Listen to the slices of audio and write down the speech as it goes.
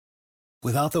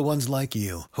Without the ones like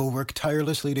you, who work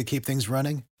tirelessly to keep things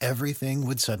running, everything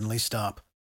would suddenly stop.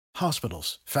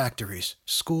 Hospitals, factories,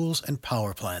 schools, and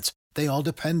power plants, they all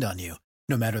depend on you.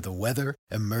 No matter the weather,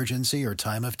 emergency, or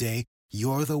time of day,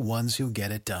 you're the ones who get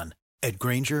it done. At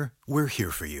Grainger, we're here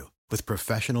for you with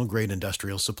professional-grade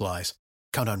industrial supplies.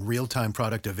 Count on real-time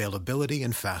product availability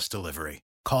and fast delivery.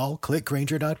 Call,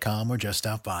 clickgrainger.com, or just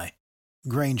stop by.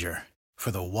 Grainger, for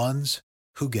the ones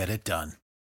who get it done.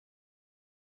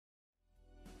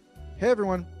 Hey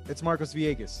everyone, it's Marcos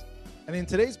Villegas. And in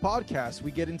today's podcast, we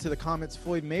get into the comments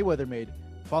Floyd Mayweather made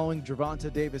following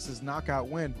Gervonta Davis's knockout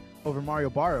win over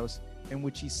Mario Barrios, in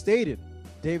which he stated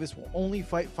Davis will only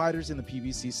fight fighters in the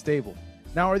PBC stable.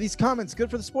 Now, are these comments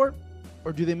good for the sport,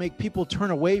 or do they make people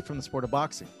turn away from the sport of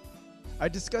boxing? I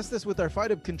discussed this with our Fight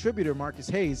Hub contributor, Marcus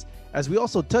Hayes, as we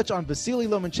also touch on Vasily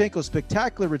Lomachenko's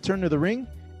spectacular return to the ring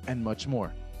and much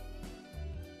more.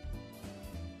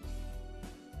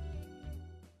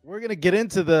 We're going to get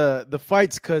into the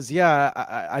fights because,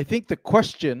 I think the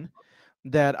question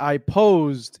that I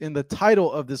posed in the title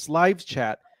of this live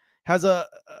chat has a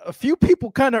few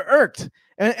people kind of irked,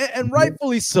 and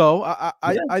rightfully so.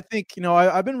 I think,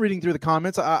 I've been reading through the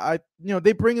comments.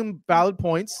 They bring in valid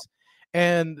points,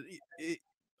 and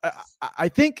I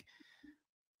think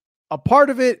a part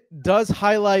of it does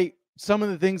highlight some of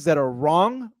the things that are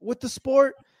wrong with the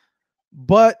sport,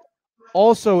 but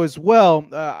also as well,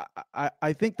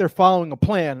 I think they're following a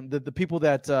plan. The people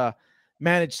that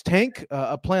manage Tank,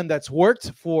 a plan that's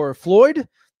worked for Floyd,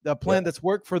 a plan that's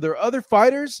worked for their other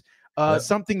fighters,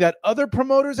 something that other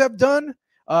promoters have done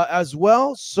as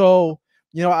well. So,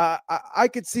 I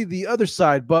could see the other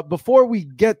side. But before we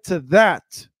get to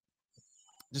that,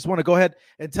 just want to go ahead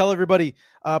and tell everybody,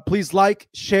 please like,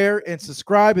 share, and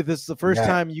subscribe if this is the first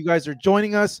time you guys are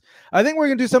joining us. I think we're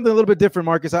going to do something a little bit different,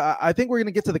 Marcus. I think we're going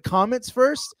to get to the comments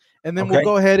first, and then we'll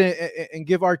go ahead and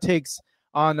give our takes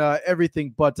on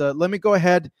everything. But let me go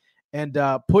ahead and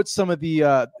put some of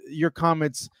the your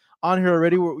comments on here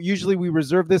already. Usually we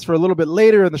reserve this for a little bit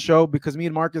later in the show because me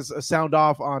and Marcus sound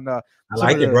off on I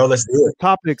like it, bro. Let's do it.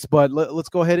 Topics, but let's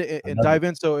go ahead and dive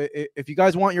in. So if you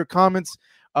guys want your comments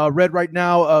read right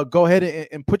now, go ahead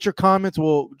and put your comments.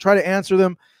 We'll try to answer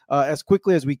them as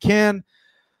quickly as we can.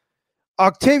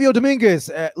 Octavio Dominguez,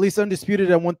 at least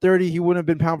undisputed at 130. He wouldn't have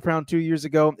been pound for pound 2 years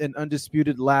ago and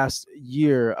undisputed last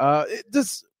year.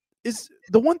 Is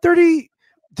the 130?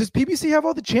 Does PBC have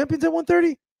all the champions at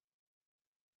 130?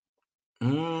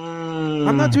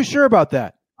 I'm not too sure about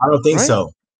that. I don't think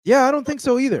so. Yeah, I don't think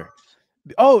so either.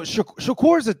 Oh,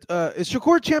 Shakur's is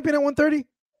Shakur champion at 130?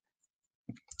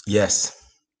 Yes.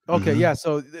 Okay,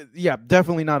 so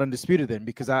definitely not undisputed then,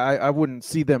 because I wouldn't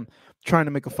see them trying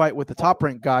to make a fight with the top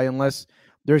ranked guy unless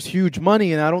there's huge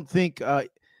money, and I don't think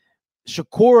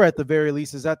Shakur at the very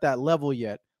least is at that level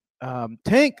yet.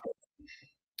 Tank,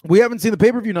 we haven't seen the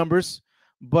pay-per-view numbers,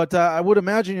 but I would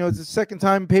imagine it's the second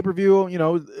time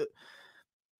pay-per-view.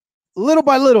 Little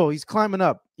by little he's climbing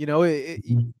up.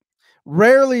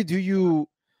 Rarely do you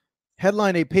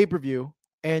headline a pay-per-view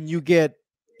and you get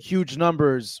huge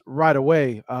numbers right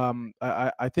away.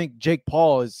 I think Jake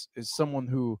Paul is someone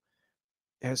who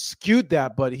has skewed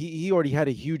that, but he already had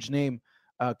a huge name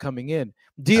coming in.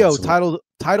 Dio,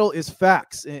 title is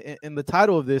facts, and the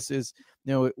title of this is,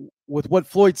 with what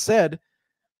Floyd said,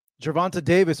 Gervonta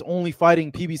Davis only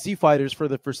fighting PBC fighters for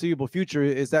the foreseeable future.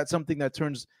 Is that something that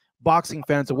turns boxing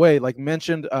fans away? Like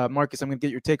mentioned, Marcus, I'm going to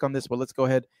get your take on this, but let's go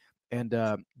ahead and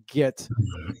get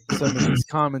some of these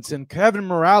comments. And Kevin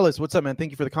Morales, what's up, man?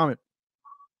 Thank you for the comment.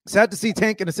 Sad to see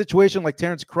Tank in a situation like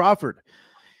Terrence Crawford.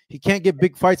 He can't get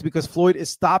big fights because Floyd is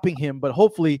stopping him, but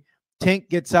hopefully Tank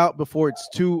gets out before it's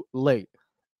too late.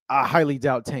 I highly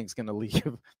doubt Tank's going to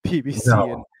leave PBC.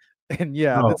 No.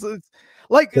 It's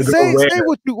like, say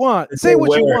what you want. Say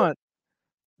what you want.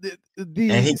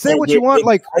 Say what you want,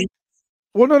 like,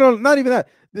 well, no, not even that.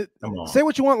 Say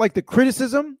what you want, like the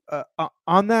criticism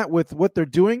on that with what they're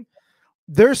doing.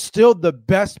 They're still the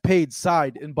best paid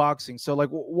side in boxing. So, like,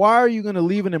 why are you going to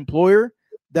leave an employer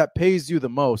that pays you the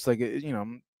most? Like, it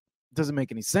doesn't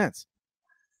make any sense.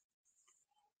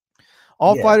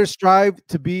 All fighters strive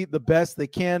to be the best they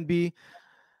can be.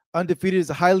 Undefeated is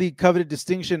a highly coveted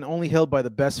distinction only held by the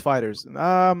best fighters.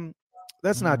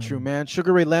 That's not true, man.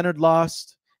 Sugar Ray Leonard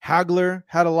lost. Hagler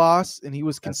had a loss, and he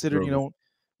was considered,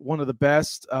 one of the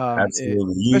best.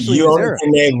 Absolutely. You only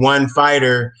can name one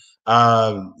fighter.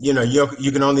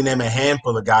 You can only name a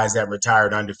handful of guys that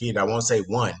retired undefeated. I won't say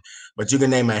one, but you can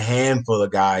name a handful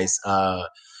of guys,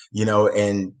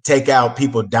 and take out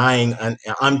people dying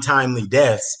untimely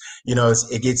deaths.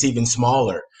 It gets even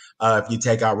smaller. If you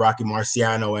take out Rocky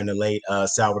Marciano and the late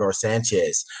Salvador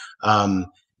Sanchez,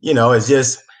 it's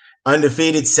just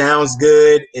undefeated sounds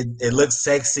good. It looks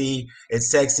sexy.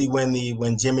 It's sexy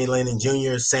when Jimmy Lennon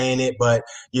Jr. is saying it. But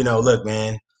look,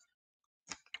 man,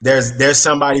 there's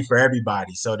somebody for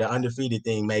everybody. So the undefeated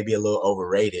thing may be a little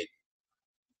overrated.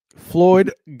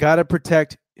 Floyd got to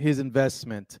protect his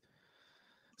investment,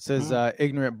 says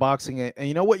Ignorant Boxing. And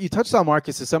you know what you touched on,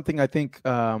 Marcus, is something I think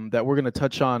that we're going to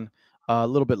touch on a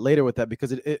little bit later with that,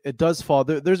 because it does fall.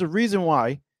 There's a reason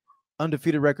why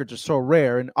undefeated records are so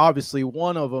rare. And obviously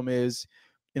one of them is,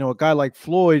 a guy like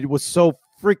Floyd was so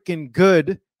freaking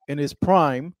good in his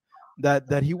prime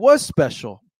that he was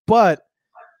special. But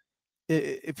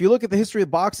if you look at the history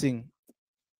of boxing,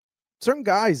 certain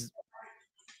guys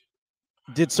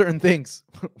did certain things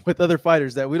with other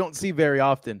fighters that we don't see very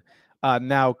often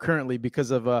now currently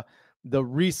because of the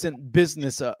recent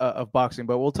business of boxing.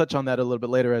 But we'll touch on that a little bit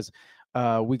later as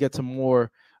we get to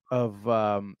more of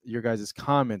your guys'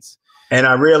 comments. And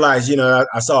I realized,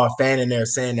 I saw a fan in there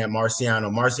saying that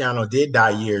Marciano did die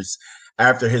years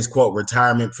after his, quote,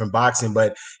 retirement from boxing.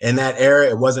 But in that era,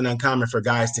 it wasn't uncommon for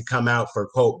guys to come out for,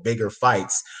 quote, bigger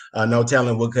fights. No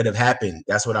telling what could have happened.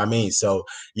 That's what I mean. So,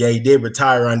 yeah, he did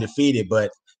retire undefeated,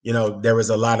 but, there was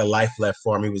a lot of life left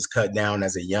for him. He was cut down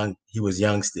he was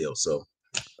young still. So,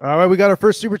 all right, we got our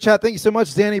first super chat. Thank you so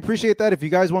much, Danny. Appreciate that. If you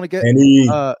guys want to get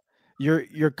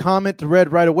your comment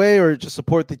read right away or just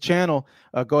support the channel,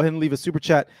 go ahead and leave a super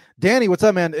chat. Danny, what's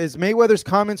up, man? Is Mayweather's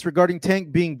comments regarding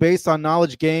Tank being based on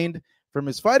knowledge gained from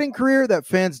his fighting career that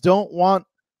fans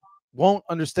won't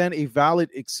understand a valid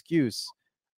excuse?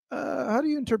 How do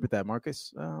you interpret that,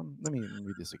 Marcus? Let me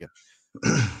read this again.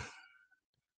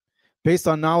 Based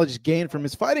on knowledge gained from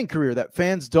his fighting career that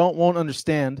fans won't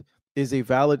understand is a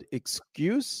valid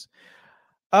excuse.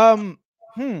 Look,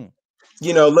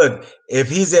 if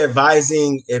he's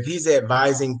advising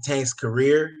Tank's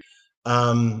career,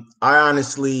 I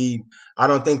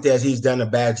don't think that he's done a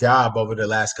bad job over the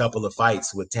last couple of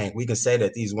fights with Tank. We can say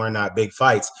that these were not big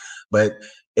fights, but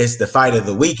it's the fight of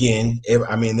the weekend.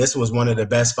 This was one of the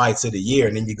best fights of the year.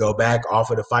 And then you go back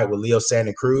off of the fight with Leo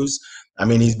Santa Cruz.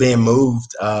 He's being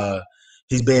moved.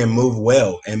 He's being moved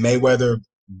well. And Mayweather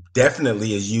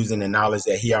definitely is using the knowledge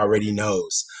that he already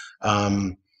knows.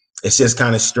 It's just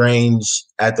kind of strange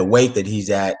at the weight that he's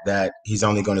at that he's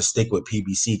only going to stick with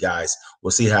PBC guys.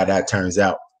 We'll see how that turns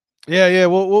out. Yeah.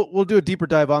 We'll do a deeper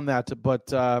dive on that, but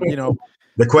the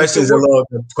question's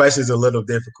a little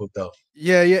difficult though.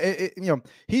 Yeah.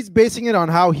 He's basing it on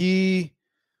how he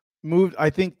moved. I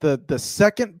think the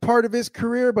second part of his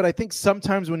career, but I think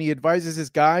sometimes when he advises his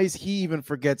guys, he even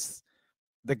forgets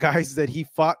the guys that he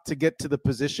fought to get to the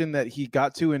position that he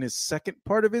got to in his second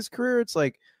part of his career. It's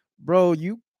like, bro,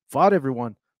 you fought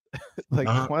everyone. Why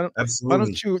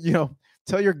don't you,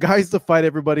 tell your guys to fight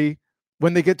everybody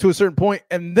when they get to a certain point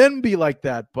and then be like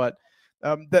that. But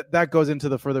that goes into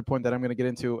the further point that I'm going to get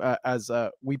into as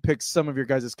we pick some of your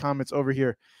guys' comments over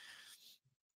here.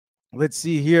 Let's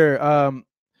see here. I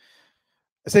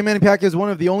say Manny Pacquiao is one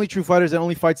of the only true fighters that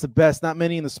only fights the best. Not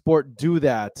many in the sport do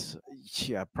that.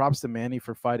 Yeah, props to Manny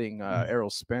for fighting Errol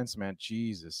Spence, man.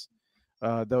 Jesus.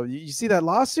 Though you see that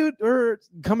lawsuit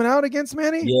coming out against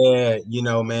Manny? Yeah,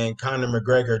 man, Conor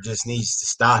McGregor just needs to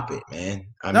stop it, man.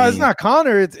 It's not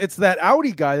Conor. It's that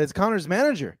Audi guy. That's Conor's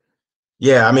manager.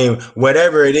 Yeah,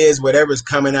 whatever it is, whatever's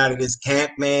coming out of this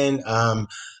camp, man.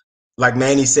 Like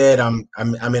Manny said, I'm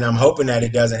hoping that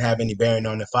it doesn't have any bearing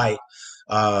on the fight.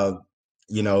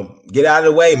 Get out of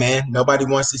the way, man. Nobody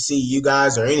wants to see you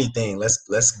guys or anything. There's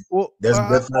a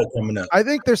good fight coming up. I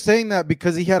think they're saying that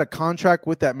because he had a contract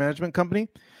with that management company,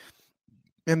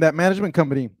 and that management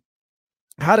company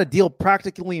had a deal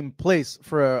practically in place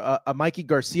for a Mikey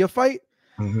Garcia fight.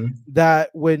 Mm-hmm.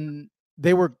 That when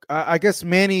they were, I guess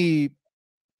Manny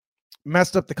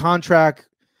messed up the contract,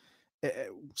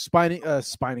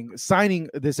 signing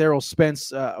this Errol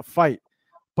Spence fight.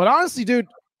 But honestly, dude,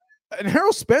 an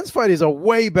Errol Spence fight is a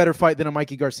way better fight than a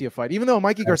Mikey Garcia fight. Even though a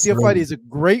Mikey Garcia fight is a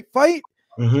great fight,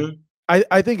 mm-hmm.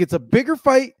 I think it's a bigger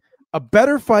fight, a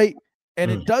better fight, and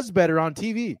it does better on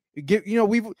TV.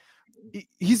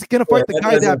 He's gonna fight the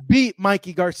guy that beat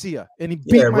Mikey Garcia, and he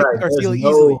beat Mikey Garcia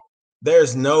easily.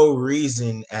 There's no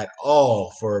reason at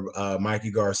all for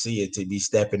Mikey Garcia to be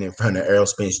stepping in front of Errol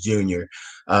Spence Jr.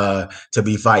 To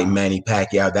be fighting Manny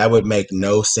Pacquiao. That would make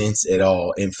no sense at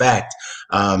all. In fact,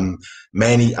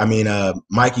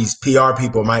 Mikey's PR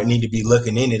people might need to be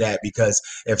looking into that, because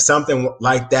if something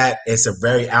like that, it's a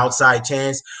very outside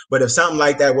chance. But if something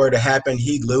like that were to happen,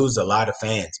 he'd lose a lot of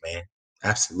fans, man.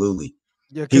 Absolutely.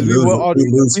 Yeah, because we want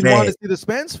to see the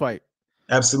Spence fight.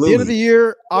 Absolutely. The end of the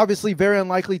year, obviously very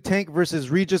unlikely. Tank versus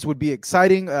Regis would be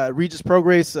exciting. Regis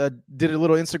Prograis did a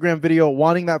little Instagram video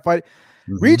wanting that fight.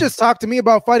 Regis talked to me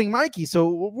about fighting Mikey,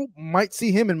 so we might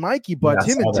see him and Mikey, but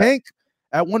him and Tank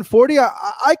at 140,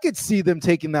 I could see them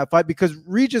taking that fight because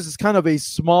Regis is kind of a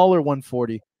smaller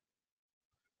 140.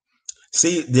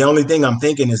 See, the only thing I'm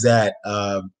thinking is that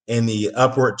in the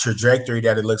upward trajectory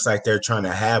that it looks like they're trying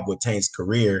to have with Tank's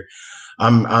career,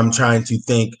 I'm trying to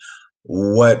think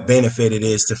what benefit it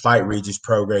is to fight Regis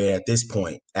Prograis at this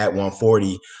point at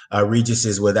 140. Regis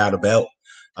is without a belt.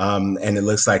 And it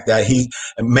looks like that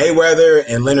Mayweather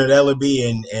and Leonard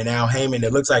Ellerbe and Al Heyman,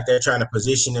 it looks like they're trying to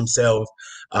position themselves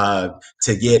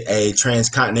to get a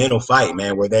transcontinental fight,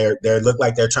 man, where they look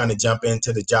like they're trying to jump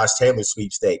into the Josh Taylor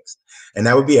sweepstakes. And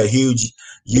that would be a huge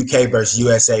UK versus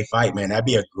USA fight, man. That'd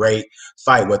be a great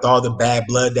fight with all the bad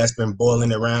blood that's been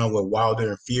boiling around with Wilder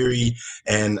and Fury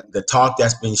and the talk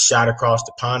that's been shot across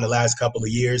the pond the last couple of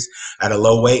years at a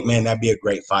low weight, man. That'd be a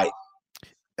great fight.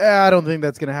 I don't think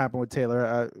that's going to happen with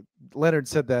Taylor. Leonard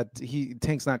said that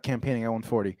Tank's not campaigning at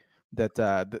 140.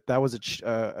 That was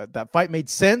that fight made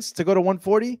sense to go to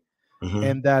 140,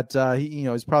 and that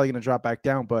he's probably going to drop back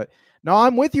down. But no,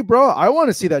 I'm with you, bro. I want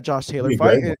to see that Josh Taylor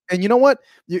fight. And you know what?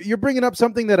 You're bringing up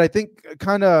something that I think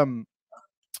kind of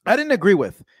I didn't agree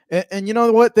with. And you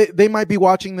know what? They might be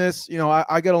watching this. You know,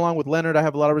 I get along with Leonard. I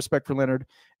have a lot of respect for Leonard,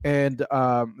 and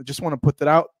just want to put that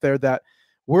out there that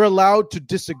we're allowed to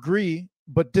disagree,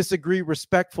 but disagree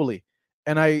respectfully.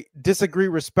 And I disagree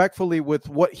respectfully with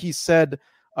what he said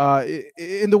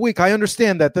in the week. I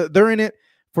understand that they're in it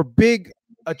for big,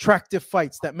 attractive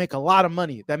fights that make a lot of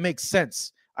money, that makes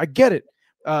sense. I get it.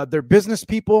 They're business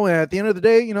people. And at the end of the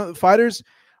day, you know, the fighters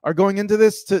are going into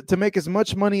this to make as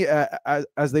much money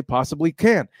as they possibly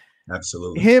can.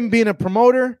 Absolutely. Him being a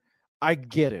promoter, I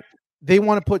get it. They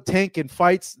want to put Tank in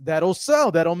fights that'll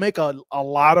sell, that'll make a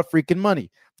lot of freaking money.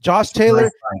 Josh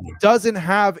Taylor doesn't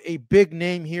have a big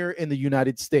name here in the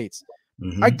United States.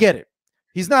 I get it.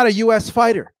 He's not a U.S.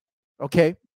 fighter,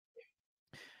 okay?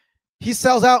 He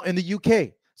sells out in the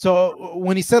UK. So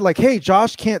when he said, like, hey,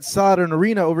 Josh can't sell out an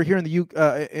arena over here in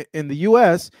the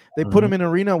U.S., they put him in an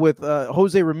arena with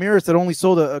Jose Ramirez that only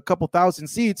sold a couple thousand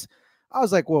seats. I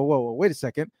was like, whoa, wait a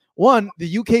second. One,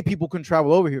 the UK people couldn't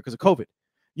travel over here because of COVID.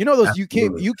 You know, those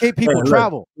UK people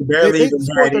travel. He barely even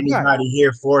had anybody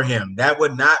here for him. That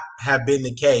would not have been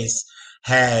the case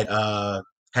had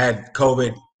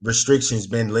COVID restrictions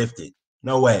been lifted.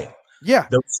 No way. Yeah,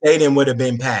 the stadium would have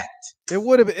been packed. It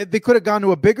would have. They could have gone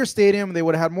to a bigger stadium. They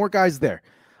would have had more guys there.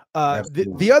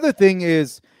 The other thing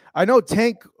is, I know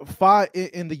Tank fought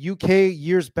in the UK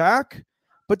years back,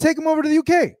 but take him over to the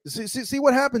UK. See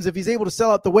what happens if he's able to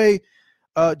sell out the way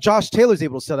Josh Taylor's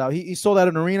able to sell out. He sold out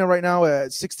an arena right now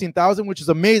at 16,000, which is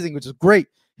amazing, which is great.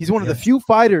 He's one of the few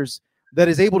fighters that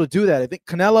is able to do that. I think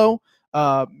Canelo,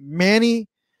 Manny,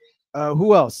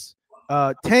 who else?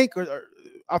 Tank, or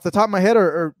off the top of my head,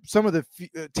 or some of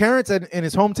the Terrence in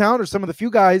his hometown, or some of the few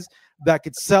guys that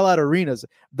could sell out arenas.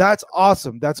 That's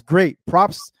awesome. That's great.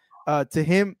 Props to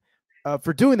him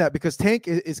for doing that, because Tank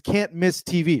is can't miss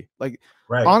TV. Like,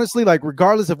 honestly, like,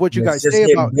 regardless of what you guys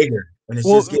say about bigger. And it's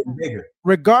just getting bigger.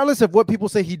 Regardless of what people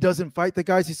say, he doesn't fight the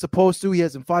guys he's supposed to. He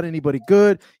hasn't fought anybody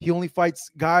good. He only fights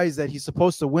guys that he's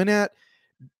supposed to win at.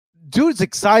 Dude's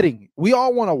exciting. We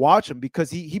all want to watch him because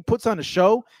he puts on a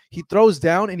show, he throws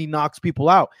down, and he knocks people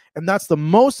out. And that's the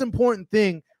most important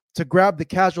thing to grab the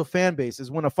casual fan base,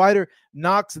 is when a fighter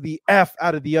knocks the F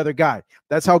out of the other guy.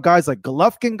 That's how guys like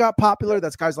Golovkin got popular.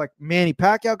 That's guys like Manny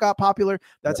Pacquiao got popular.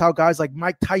 That's how guys like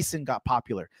Mike Tyson got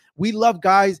popular. We love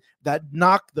guys that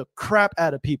knock the crap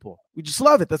out of people. We just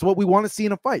love it. That's what we want to see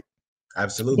in a fight.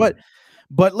 Absolutely.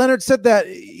 But Leonard said that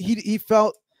he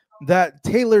felt that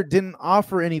Taylor didn't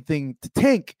offer anything to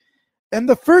Tank. And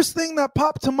the first thing that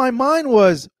popped to my mind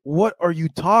was, what are you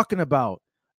talking about?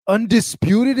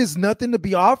 Undisputed is nothing to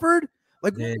be offered?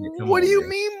 Like, what do you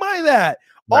mean by that?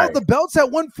 Right. All the belts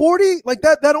at 140? Like,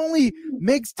 that only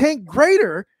makes Tank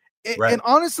greater. And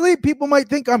honestly, people might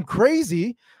think I'm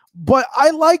crazy, but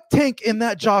I like Tank in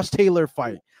that Josh Taylor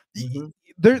fight.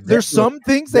 There's some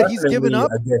things that he's given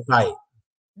up.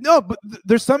 No, but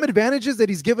there's some advantages that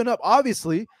he's given up,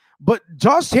 obviously. But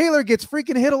Josh Taylor gets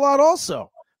freaking hit a lot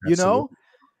also, you know?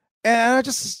 And I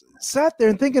just sat there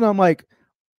and thinking, I'm like,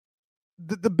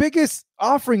 the biggest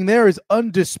offering there is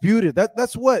undisputed.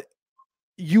 That's what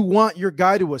you want your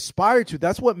guy to aspire to.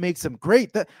 That's what makes him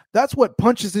great. That's what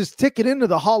punches his ticket into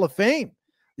the Hall of Fame.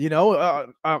 You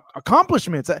know,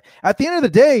 accomplishments. At the end of the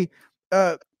day,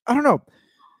 I don't know.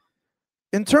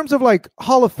 In terms of like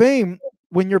Hall of Fame,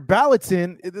 when your ballot's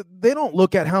in, they don't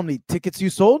look at how many tickets you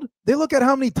sold. They look at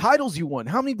how many titles you won,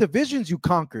 how many divisions you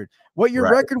conquered, what your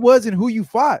record was, and who you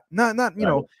fought. Not you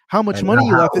know, how much money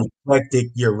you left. How eclectic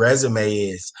your resume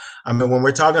is. I mean, when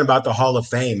we're talking about the Hall of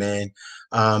Fame, man,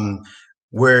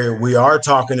 where we are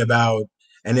talking about,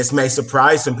 and this may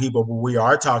surprise some people, but we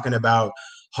are talking about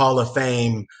Hall of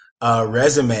Fame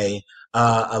resume,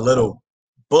 a little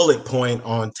bullet point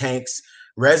on Tank's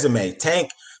resume. Tank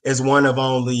is one of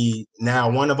only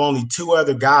 2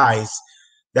 other guys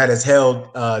that has held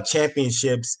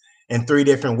championships in 3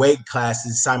 different weight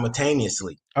classes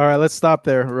simultaneously. All right, let's stop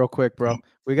there real quick, bro.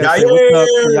 We got to say what's up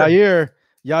to Yair.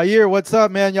 Yair, what's up,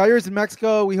 man? Yair's in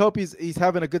Mexico. We hope he's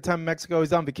having a good time in Mexico.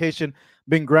 He's on vacation,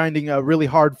 been grinding really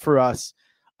hard for us.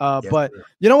 Yes, but sir.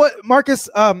 You know what, Marcus?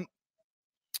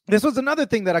 This was another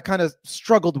thing that I kind of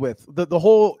struggled with, the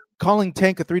whole calling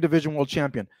Tank a 3-division world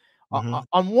champion.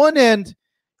 On one end,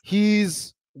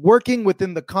 he's working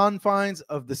within the confines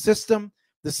of the system.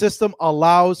 The system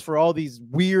allows for all these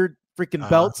weird freaking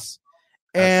belts.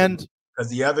 And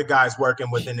because the other guy's working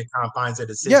within the confines of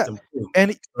the system too.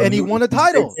 And he won a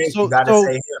title.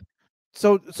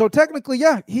 So technically,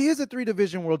 yeah, he is a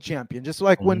 3-division world champion. Just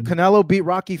like when Canelo beat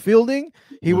Rocky Fielding,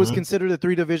 he was considered a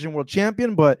 3-division world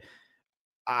champion, but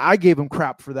I gave him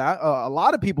crap for that. A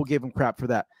lot of people gave him crap for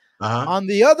that. On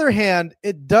the other hand,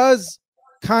 it does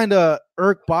kind of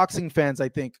irk boxing fans, I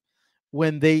think,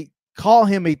 when they call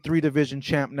him a 3-division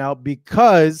champ now,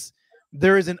 because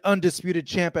there is an undisputed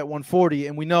champ at 140.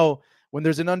 And we know when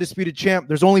there's an undisputed champ,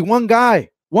 there's only one guy.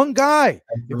 Absolutely.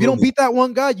 If you don't beat that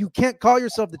one guy, you can't call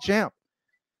yourself the champ.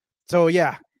 So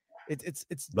yeah, it's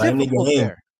difficult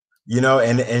there. You know,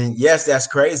 and yes, that's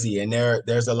crazy. And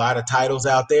there's a lot of titles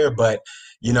out there, but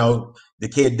you know, the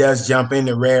kid does jump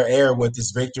into rare air with this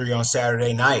victory on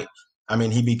Saturday night. I mean,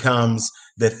 he becomes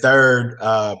the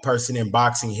 3rd person in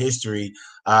boxing history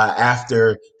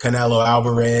after Canelo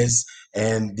Alvarez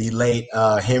and the late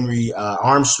Henry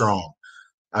Armstrong.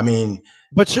 I mean,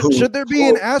 but should there be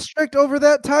an asterisk over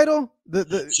that title?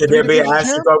 Should there be an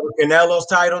asterisk over Canelo's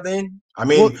title then? I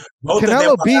mean, both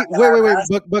Canelo of them beat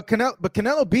but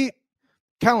Canelo beat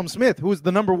Callum Smith, who was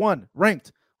the #1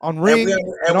 ranked on Ring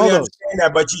and all those.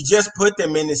 That, but you just put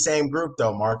them in the same group,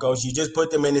 though, Marcos. You just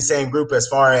put them in the same group as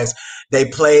far as they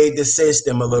played the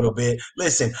system a little bit.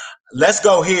 Listen, let's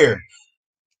go here.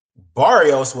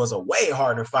 Barrios was a way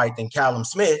harder fight than Callum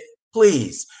Smith.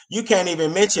 Please, you can't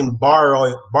even mention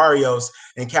Barrios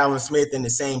and Callum Smith in the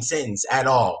same sentence at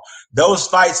all. Those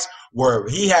fights where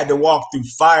he had to walk through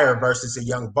fire versus a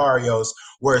young Barrios,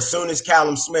 where as soon as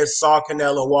Callum Smith saw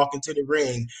Canelo walk into the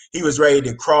ring, he was ready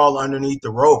to crawl underneath the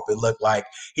rope, it looked like.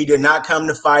 He did not come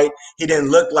to fight. He didn't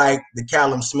look like the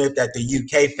Callum Smith that the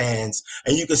UK fans,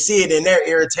 and you can see it in their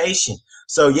irritation.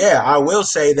 So, yeah, I will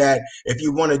say that if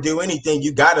you want to do anything,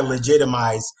 you got to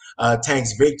legitimize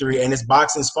Tank's victory, and it's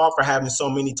boxing's fault for having so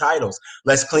many titles.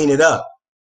 Let's clean it up,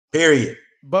 period.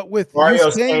 But with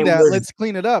you saying that, let's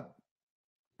clean it up.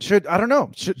 I don't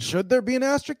know. Should there be an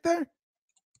asterisk there?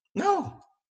 No.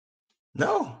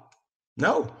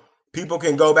 People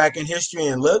can go back in history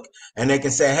and look, and they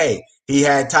can say, hey, he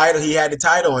had the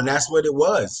title, and that's what it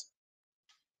was.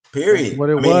 Period. What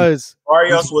it was.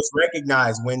 Barrios was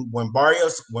recognized when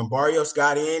Barrios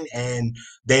got in and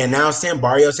they announced him.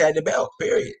 Barrios had the belt.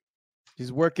 Period.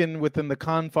 He's working within the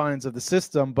confines of the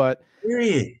system, but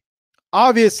period.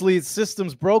 Obviously, the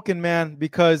system's broken, man.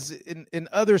 Because in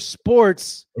other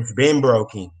sports, it's been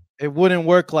broken. It wouldn't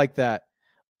work like that.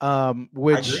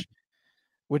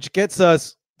 Which gets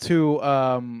us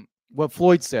to what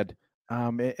Floyd said,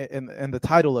 and the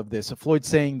title of this. Floyd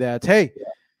saying that, hey.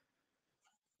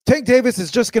 Tank Davis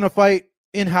is just going to fight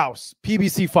in-house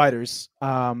PBC fighters.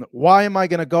 Why am I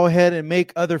going to go ahead and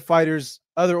make other fighters,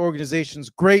 other organizations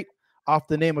great off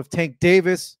the name of Tank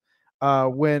Davis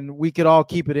when we could all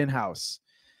keep it in-house?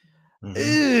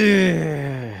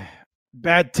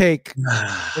 Bad take,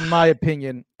 in my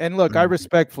opinion. And look, I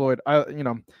respect Floyd,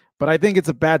 but I think it's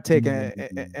a bad take,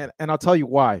 and I'll tell you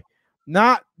why.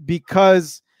 Not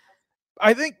because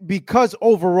because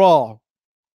overall,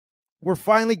 we're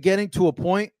finally getting to a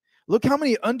point. Look how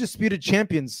many undisputed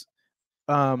champions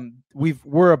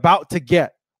we're about to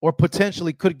get or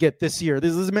potentially could get this year.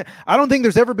 I don't think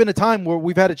there's ever been a time where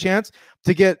we've had a chance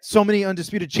to get so many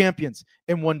undisputed champions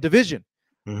in one division.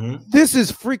 This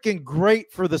is freaking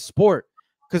great for the sport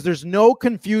because there's no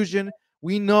confusion.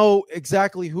 We know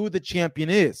exactly who the champion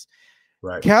is.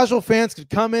 Right. Casual fans could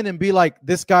come in and be like,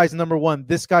 this guy's #1.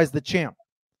 This guy's the champ.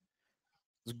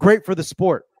 It's great for the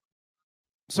sport.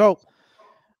 So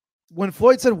when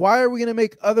Floyd said, why are we going to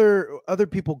make other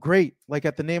people great, like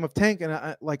at the name of Tank?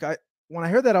 And when I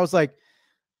heard that, I was like,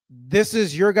 this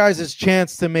is your guys'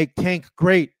 chance to make Tank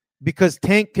great, because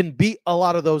Tank can beat a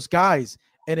lot of those guys,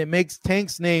 and it makes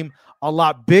Tank's name a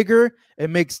lot bigger. It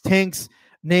makes Tank's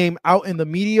name out in the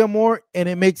media more, and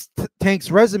it makes Tank's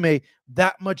resume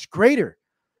that much greater.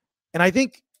 And I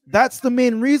think that's the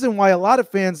main reason why a lot of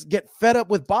fans get fed up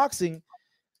with boxing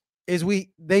is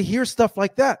they hear stuff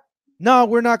like that. No,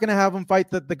 we're not going to have him fight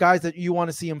the guys that you want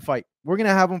to see him fight. We're going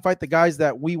to have him fight the guys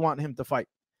that we want him to fight.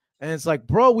 And it's like,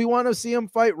 bro, we want to see him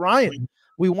fight Ryan.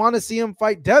 We want to see him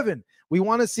fight Devin. We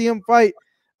want to see him fight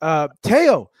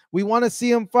Teo. We want to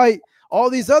see him fight all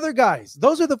these other guys.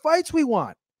 Those are the fights we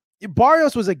want.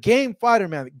 Barrios was a game fighter,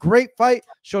 man. Great fight,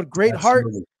 showed great heart.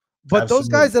 But those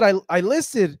guys that I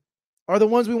listed are the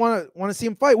ones we want to see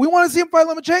him fight. We want to see him fight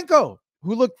Lomachenko,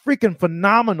 who looked freaking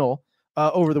phenomenal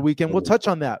over the weekend. We'll touch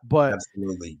on that. But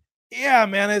yeah,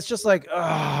 man, it's just like,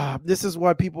 this is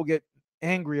why people get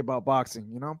angry about boxing,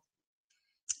 you know?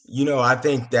 I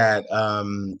think that,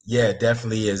 it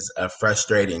definitely is a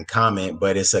frustrating comment,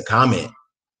 but it's a comment.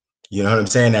 You know what I'm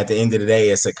saying? At the end of the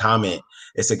day, it's a comment.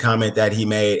 It's a comment that he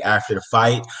made after the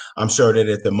fight. I'm sure that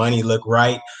if the money looked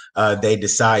right, they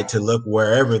decide to look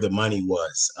wherever the money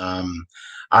was.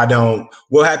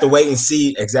 We'll have to wait and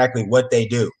see exactly what they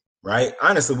do, right?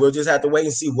 Honestly, we'll just have to wait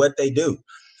and see what they do.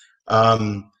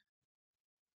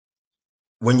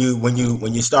 When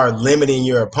you start limiting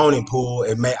your opponent pool,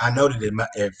 I know that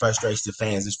it frustrates the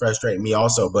fans. It's frustrating me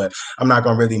also, but I'm not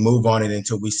going to really move on it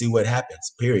until we see what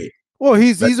happens, period. Well,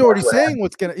 he's already saying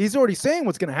what's gonna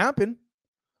happen.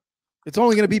 It's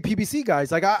only gonna be PBC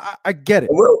guys. Like I get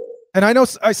it, and I know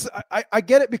I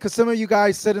get it, because some of you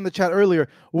guys said in the chat earlier,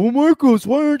 "Well, Marcos,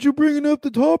 why aren't you bringing up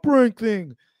the Top Rank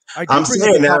thing?" I'm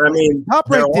saying that. I mean, Top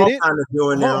Rank did it.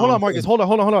 Hold on, Marcus. Hold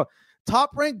on.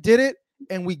 Top Rank did it,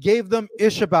 and we gave them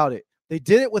ish about it. They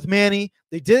did it with Manny.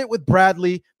 They did it with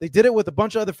Bradley. They did it with a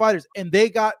bunch of other fighters, and they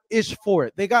got ish for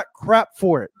it. They got crap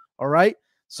for it. All right,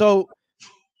 so.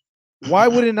 Why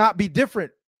would it not be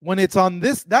different when it's on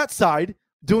that side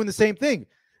doing the same thing?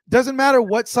 Doesn't matter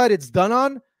what side it's done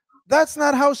on. That's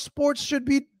not how sports should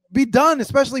be done,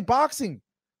 especially boxing.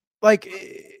 Like,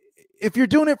 if you're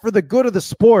doing it for the good of the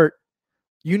sport,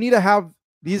 you need to have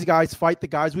these guys fight the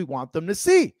guys we want them to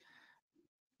see,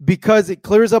 because it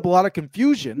clears up a lot of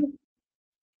confusion.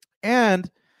 And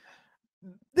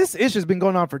this issue has been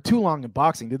going on for too long in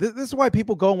boxing. This is why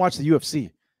people go and watch the UFC,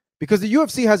 because the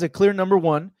UFC has a clear number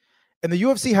one. And the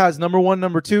UFC has number 1,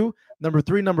 number 2, number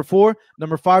 3, number 4,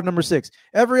 number 5, number 6.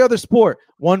 Every other sport,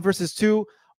 1 versus 2.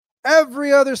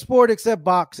 Every other sport except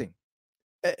boxing.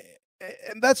 And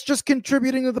that's just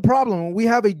contributing to the problem. We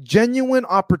have a genuine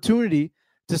opportunity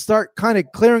to start kind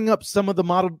of clearing up some of the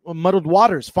muddled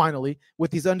waters finally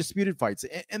with these undisputed fights.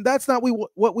 And that's not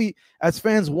what we as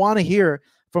fans want to hear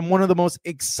from one of the most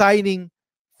exciting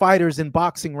fighters in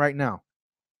boxing right now.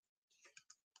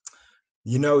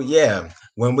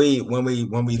 When we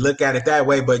look at it that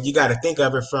way, but you got to think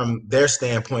of it from their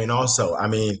standpoint also. I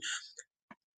mean,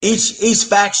 each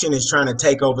faction is trying to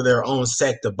take over their own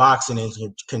sect of boxing and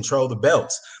control the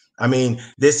belts. I mean,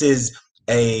 this is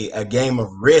a game of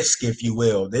risk, if you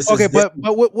will. But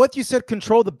what you said,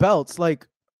 control the belts, like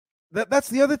that's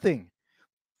the other thing,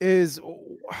 is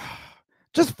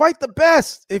just fight the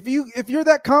best. If you're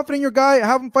that confident in your guy,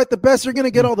 have him fight the best, you're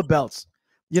gonna get all the belts.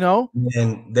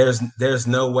 And there's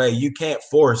no way. You can't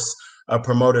force a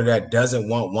promoter that doesn't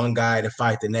want one guy to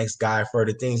fight the next guy for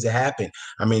the things that happen.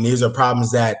 I mean, these are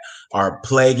problems that are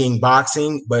plaguing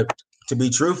boxing. But to be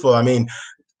truthful, I mean,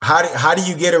 how do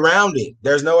you get around it?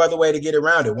 There's no other way to get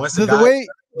around it.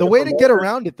 The way to get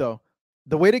around it, though,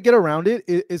 the way to get around it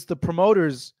is the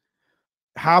promoters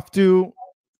have to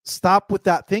stop with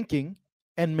that thinking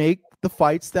and make the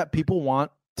fights that people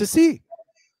want to see.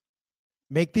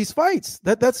 Make these fights.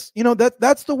 That's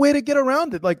the way to get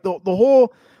around it. Like the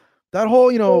whole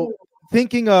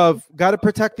thinking of got to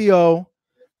protect the O,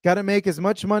 got to make as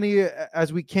much money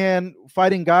as we can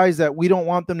fighting guys that we don't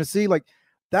want them to see. Like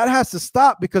that has to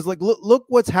stop, because like look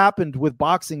what's happened with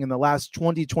boxing in the last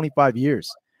 20-25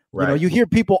 years. Right. You hear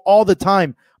people all the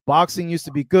time, boxing used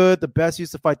to be good, the best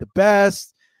used to fight the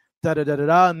best,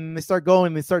 and they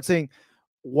start saying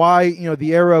why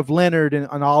the era of Leonard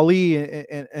and Ali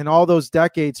and all those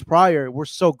decades prior were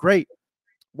so great.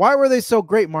 Why were they so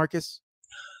great, Marcus?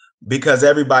 Because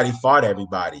everybody fought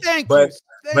everybody. But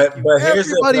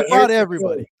here's everybody fought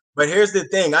everybody. But here's the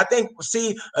thing. I think,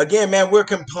 see, again, man, we're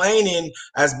complaining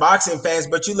as boxing fans,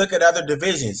 but you look at other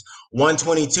divisions.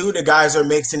 122, the guys are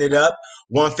mixing it up.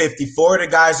 154, the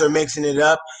guys are mixing it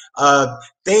up.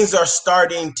 Things are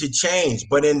starting to change,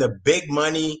 but in the big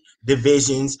money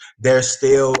divisions, there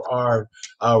still are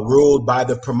ruled by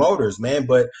the promoters, man.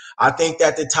 But I think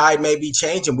that the tide may be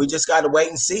changing. We just got to wait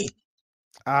and see.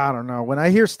 I don't know. When I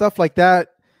hear stuff like that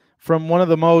from one of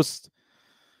the most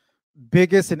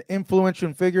biggest and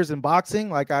influential figures in boxing,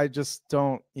 like I just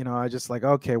don't, I just like,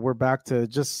 okay, we're back to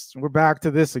this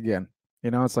again.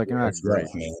 It's like, yeah, it's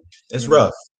rough, man. It's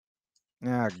rough.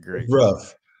 Yeah, great. It's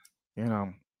rough.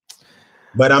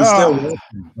 But I'm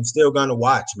still gonna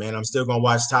watch, man. I'm still gonna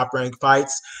watch Top Rank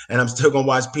fights, and I'm still gonna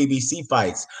watch PBC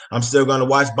fights. I'm still gonna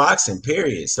watch boxing,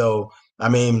 period. So I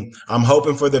mean, I'm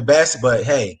hoping for the best, but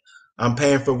hey, I'm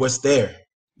paying for what's there,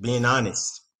 being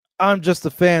honest. I'm just a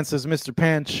fan, says Mr.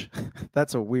 Panch.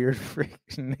 That's a weird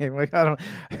freaking name. Like, I'm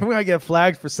gonna get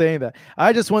flagged for saying that.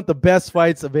 I just want the best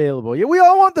fights available. Yeah, we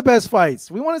all want the best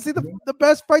fights. We want to see the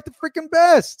best fight, the freaking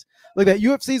best. Look, that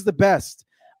UFC's the best.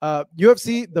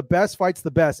 UFC, the best fights,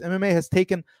 the best. MMA has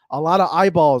taken a lot of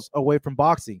eyeballs away from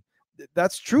boxing.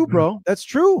 That's true, bro. That's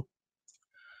true.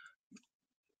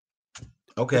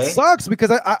 Okay. It sucks because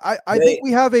I think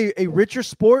we have a richer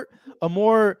sport, a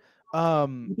more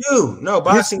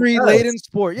boxing history-laden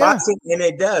sport. Yeah. Boxing, and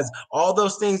it does. All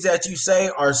those things that you say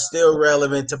are still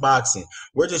relevant to boxing.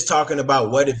 We're just talking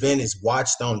about what event is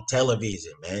watched on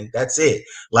television, man. That's it.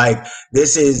 Like,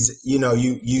 this is,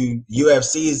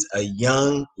 UFC is a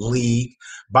young league.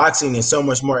 Boxing is so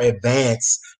much more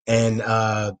advanced, and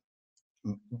UFC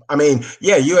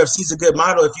is a good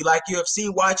model. If you like UFC,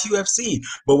 watch UFC.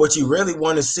 But what you really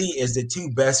want to see is the two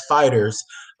best fighters,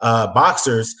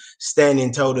 boxers,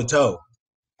 standing toe to toe.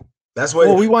 That's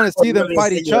what we want to see them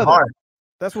fight each other. Heart.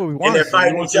 That's what we want. And they're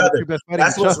fighting each other.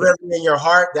 That's what's really in your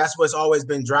heart. That's what's always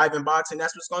been driving boxing.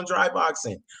 That's what's going to drive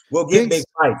boxing. We'll get big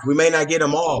fights. We may not get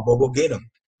them all, but we'll get them.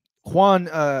 Juan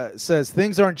says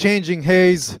things aren't changing,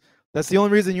 Hayes. That's the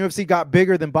only reason UFC got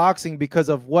bigger than boxing, because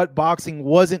of what boxing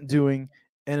wasn't doing,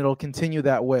 and it'll continue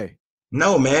that way.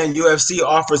 No, man. UFC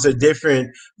offers a different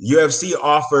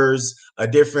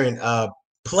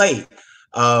plate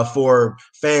for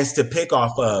fans to pick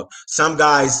off of. Some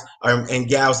guys and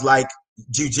gals like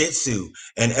jiu-jitsu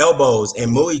and elbows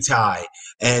and Muay Thai,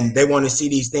 and they want to see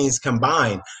these things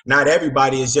combined. Not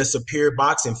everybody is just a pure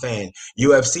boxing fan.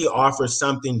 UFC offers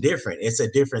something different. It's a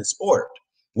different sport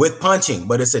with punching,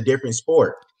 but it's a different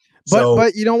sport.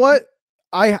 But you know what?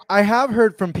 I have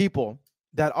heard from people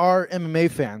that are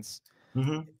MMA fans,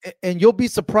 and you'll be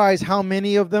surprised how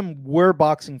many of them were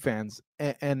boxing fans.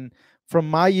 And from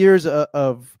my years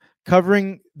of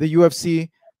covering the UFC,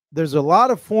 there's a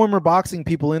lot of former boxing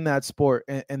people in that sport,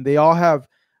 and they all have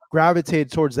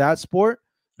gravitated towards that sport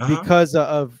because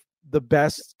of the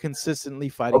best consistently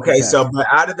fighting. Okay, so but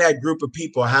out of that group of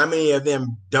people, how many of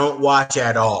them don't watch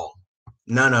at all?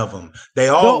 None of them. They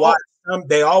all watch.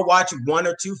 They all watch 1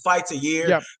 or 2 fights a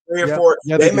year, 3 or 4.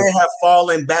 They may have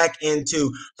fallen back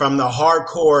from the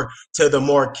hardcore to the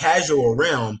more casual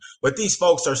realm, but these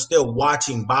folks are still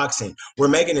watching boxing. We're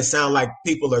making it sound like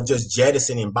people are just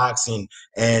jettisoning boxing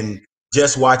and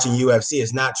just watching UFC.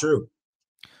 It's not true.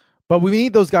 But we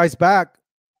need those guys back,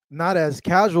 not as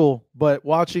casual, but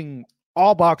watching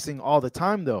all boxing all the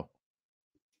time, though.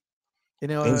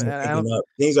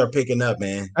 Things are picking up,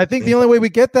 man. I think the only way we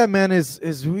get that, man, is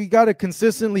we got to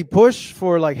consistently push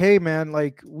for, like, hey, man,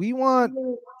 like, we want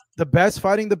the best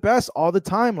fighting the best all the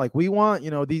time. Like, we want,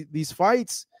 these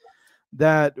fights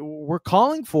that we're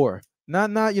calling for,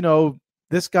 not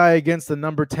this guy against the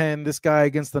number 10, this guy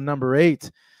against the number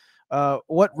 8.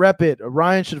 What rep it?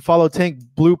 Ryan should follow Tank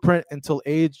blueprint until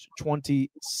age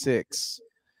 26.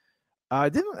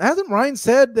 Hasn't Ryan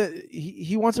said that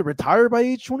he wants to retire by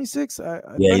age 26? I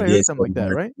heard something like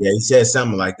that, right? Yeah, he said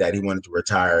something like that. He wanted to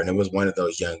retire, and it was one of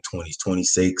those young 20s,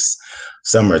 26,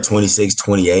 somewhere 26,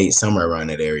 28, somewhere around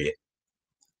that area.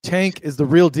 Tank is the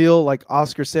real deal, like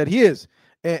Oscar said he is.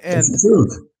 And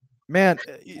man,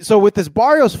 so with this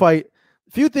Barrios fight,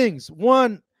 a few things.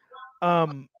 One,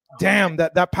 damn,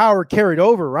 that power carried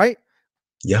over, right?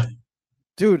 Yeah.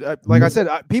 Dude, like I said,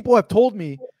 people have told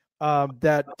me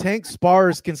that Tank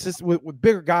spars consistent with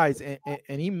bigger guys,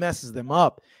 and he messes them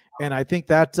up. And I think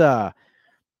that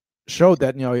showed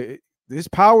that, this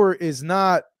power is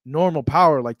not normal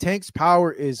power. Like, Tank's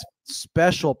power is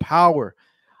special power.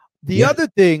 The other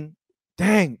thing,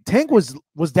 dang, Tank was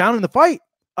down in the fight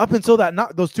up until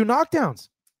those 2 knockdowns.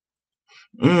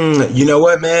 You know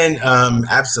what, man?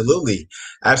 Absolutely.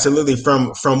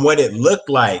 From what it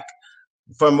looked like,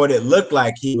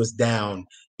 he was down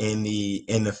in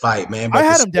the fight, man. But I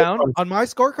had him down on my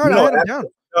scorecard. I had him down.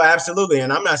 No, absolutely.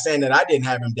 And I'm not saying that I didn't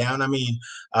have him down. I mean,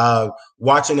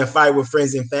 watching the fight with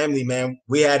friends and family, man,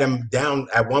 we had him down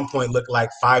at one point, looked like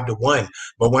 5-1.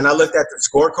 But when I looked at the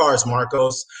scorecards,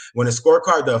 Marcos, when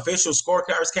the official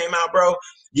scorecards came out, bro,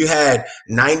 you had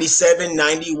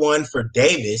 97-91 for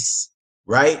Davis,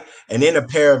 right? And then a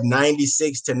pair of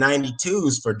 96 to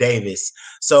 92s for Davis.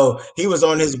 So he was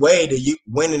on his way to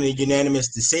winning a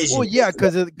unanimous decision. Well, yeah,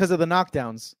 because of the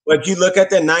knockdowns. But you look at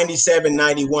the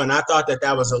 97-91, I thought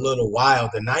that was a little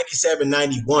wild. The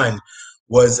 97-91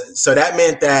 so that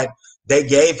meant that they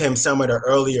gave him some of the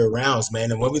earlier rounds,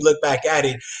 man. And when we look back at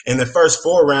it, in the first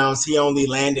 4 rounds, he only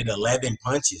landed 11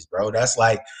 punches, bro. That's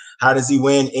like, how does he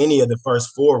win any of the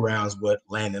first 4 rounds with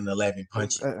landing 11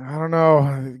 punches? I don't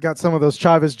know. Got some of those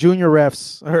Chavez Jr.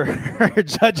 refs or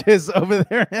judges over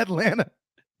there in Atlanta.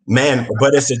 Man,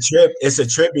 but it's a trip. It's a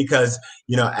trip because,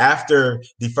 after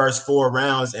the first 4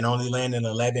 rounds and only landing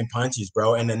 11 punches,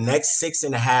 bro, in the next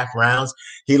 6.5 rounds,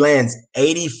 he lands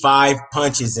 85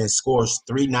 punches and scores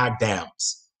 3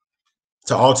 knockdowns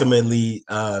to ultimately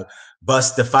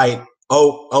bust the fight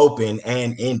open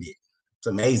and end it. It's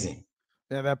amazing.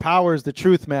 Yeah, that power is the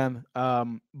truth, man.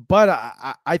 But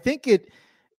I think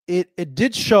it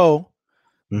did show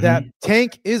that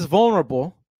Tank is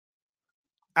vulnerable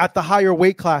at the higher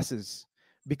weight classes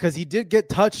because he did get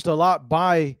touched a lot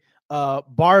by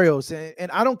Barrios, and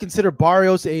I don't consider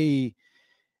Barrios a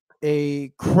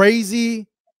crazy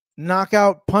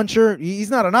knockout puncher. He's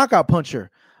not a knockout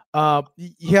puncher.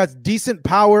 He has decent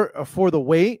power for the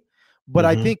weight, but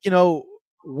I think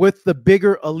with the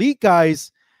bigger elite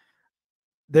guys,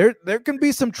 there can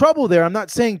be some trouble there. I'm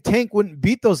not saying Tank wouldn't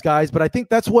beat those guys, but I think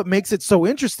that's what makes it so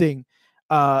interesting.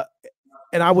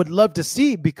 And I would love to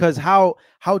see because how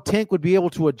Tank would be able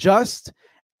to adjust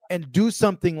and do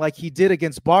something like he did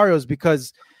against Barrios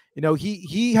because,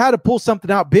 he had to pull something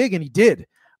out big and he did.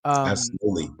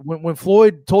 Absolutely. When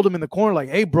Floyd told him in the corner, like,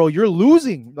 hey, bro, you're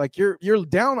losing. Like you're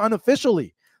down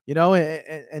unofficially,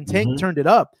 and Tank turned it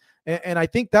up. And I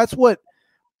think that's what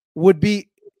would be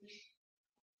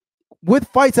with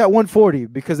fights at 140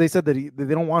 because they said that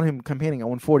they don't want him campaigning at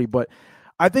 140. But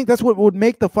I think that's what would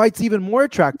make the fights even more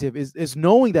attractive is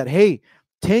knowing that, hey,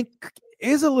 Tank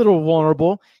is a little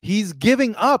vulnerable. He's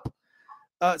giving up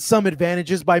some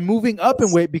advantages by moving up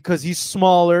in weight because he's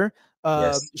smaller,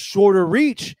 shorter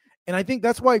reach. And I think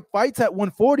that's why fights at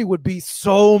 140 would be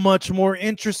so much more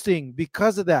interesting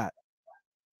because of that.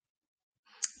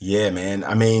 Yeah, man.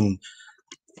 I mean,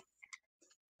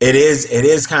 it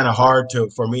is kind of hard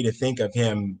for me to think of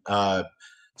him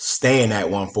staying at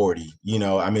 140.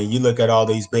 I mean, you look at all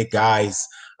these big guys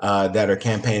that are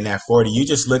campaigning at 40. You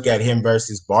just look at him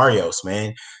versus Barrios,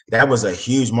 man. That was a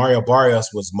huge. Mario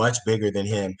Barrios was much bigger than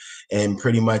him in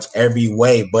pretty much every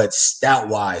way, but stout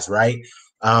wise, right?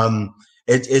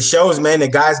 It shows, man, the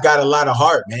guy's got a lot of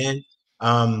heart, man.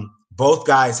 Both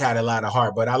guys had a lot of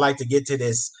heart, but I like to get to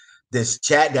this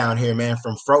chat down here, man,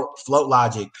 from Float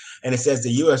Logic. And it says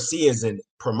the UFC is a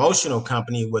promotional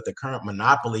company with a current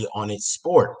monopoly on its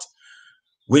sport.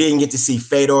 We didn't get to see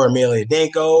Fedor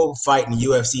Emelianenko fighting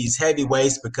UFC's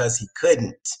heavyweights because he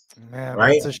couldn't. Man,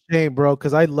 right? That's a shame, bro,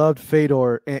 because I loved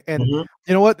Fedor. And you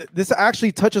know what? This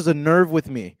actually touches a nerve with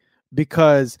me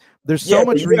because there's so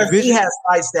much revision. He has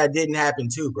fights that didn't happen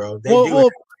too, bro.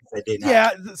 That didn't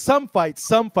happen. Some fights,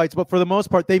 but for the most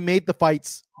part, they made the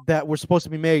fights that were supposed to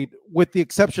be made, with the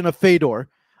exception of Fedor.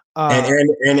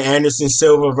 And Anderson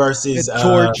Silva versus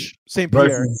George St. Pierre.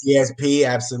 Versus GSP,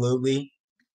 absolutely.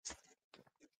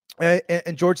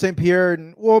 And George St.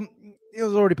 Pierre, well, he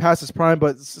was already past his prime,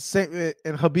 but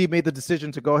and Khabib made the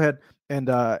decision to go ahead and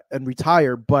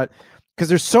retire. But because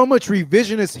there's so much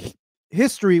revisionist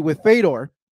history with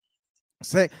Fedor,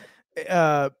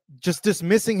 just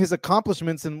dismissing his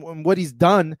accomplishments and what he's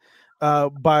done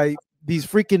by these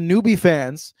freaking newbie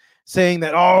fans saying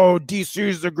that, oh, DC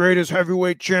is the greatest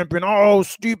heavyweight champion. Oh,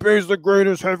 Stipe is the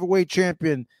greatest heavyweight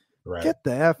champion. Right. Get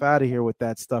the F out of here with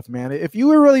that stuff, man. If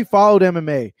you really followed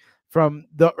MMA from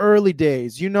the early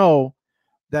days, you know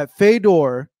that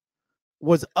Fedor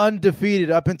was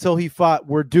undefeated up until he fought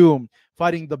Werdum,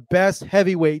 fighting the best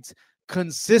heavyweights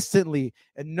consistently.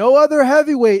 And no other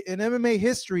heavyweight in MMA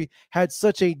history had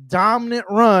such a dominant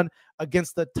run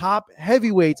against the top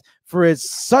heavyweights for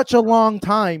such a long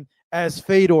time as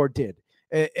Fedor did.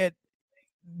 The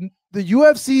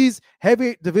UFC's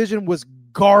heavyweight division was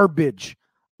garbage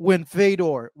when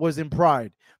Fedor was in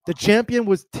Pride. The champion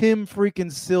was Tim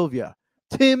Sylvia.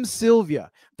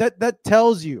 That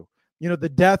tells you,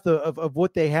 the depth of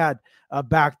what they had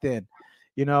back then,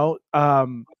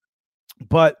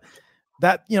 but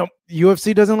that,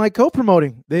 UFC doesn't like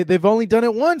co-promoting. They've only done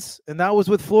it once, and that was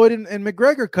with Floyd and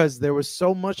McGregor because there was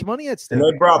so much money at stake. And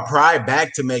they brought Pride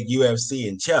back to make UFC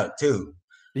and Chuck too.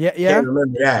 Yeah. Can't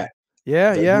remember that.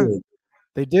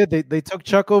 They did. They took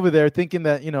Chuck over there thinking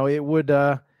that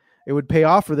it would pay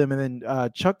off for them, and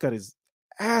then Chuck got his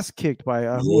ass kicked by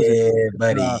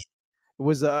buddy. It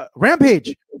was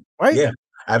Rampage, right? Yeah,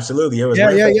 absolutely. It was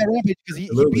Rampage because he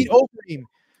beat Overeem.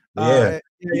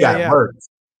 He got hurt.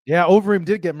 Yeah, Overeem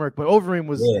did get murked, but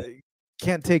Overeem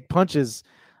can't take punches.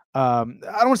 I don't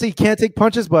want to say he can't take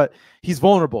punches, but he's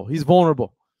vulnerable.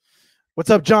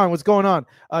 What's up, John? What's going on?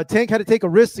 Tank had to take a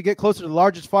risk to get closer to the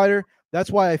largest fighter. That's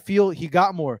why I feel he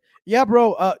got more. Yeah,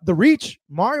 bro. The reach,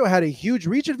 Mario had a huge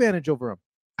reach advantage over him.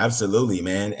 Absolutely,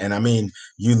 man. And I mean,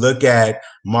 you look at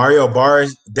Mario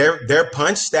Barr's, their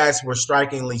punch stats were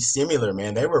strikingly similar,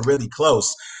 man. They were really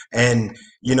close. And,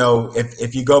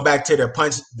 if you go back to their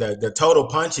punch, the total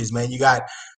punches, man, you got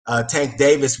Tank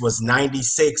Davis was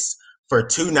 96 for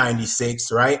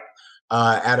 296, right?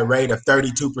 At a rate of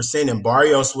 32%. And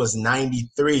Barrios was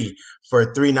 93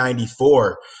 for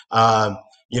 394.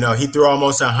 He threw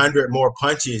almost 100 more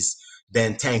punches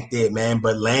than Tank did, man,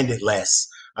 but landed less.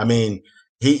 I mean,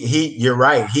 you're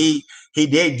right. He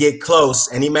did get close,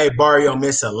 and he made Barrio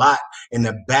miss a lot in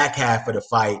the back half of the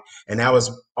fight, and that was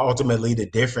ultimately the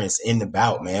difference in the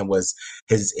bout, man, was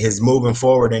his moving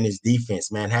forward and his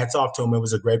defense, man. Hats off to him. It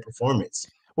was a great performance.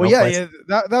 Well,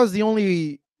 that was the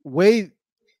only way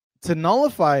to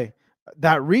nullify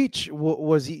that reach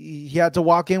was he had to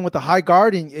walk in with a high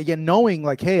guard and again knowing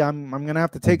like, hey, I'm gonna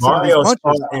have to take Barrios, some of these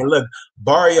punches. And look,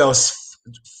 Barrios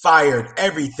fired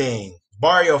everything.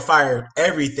 Barrio fired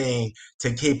everything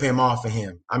to keep him off of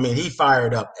him. I mean, he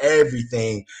fired up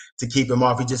everything to keep him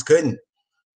off. He just couldn't,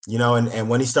 and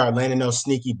when he started landing those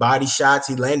sneaky body shots,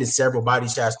 he landed several body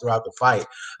shots throughout the fight.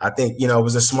 I think, it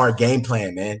was a smart game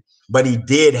plan, man. But he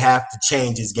did have to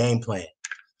change his game plan.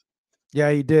 Yeah,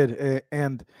 he did.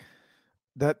 And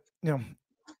that,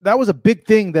 that was a big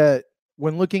thing that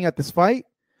when looking at this fight,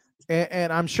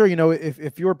 and I'm sure,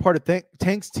 if you're part of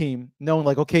Tank's team, knowing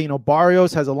like, okay,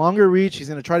 Barrios has a longer reach. He's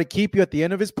going to try to keep you at the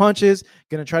end of his punches,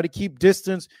 going to try to keep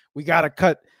distance. We got to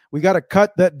cut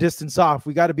that distance off.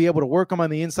 We got to be able to work him on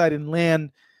the inside and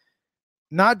land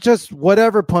not just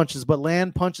whatever punches, but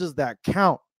land punches that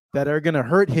count, that are going to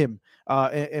hurt him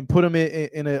and put him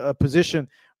in a position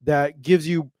that gives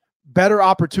you better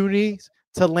opportunities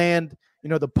to land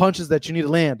the punches that you need to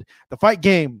land. The Fight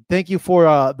Game. Thank you for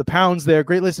the pounds there.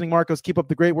 Great listening, Marcos. Keep up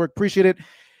the great work. Appreciate it.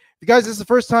 You guys, this is the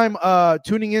first time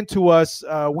tuning into us.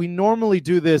 We normally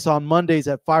do this on Mondays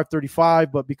at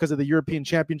 5:35, but because of the European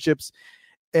Championships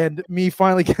and me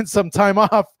finally getting some time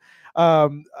off,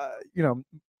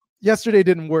 yesterday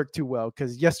didn't work too well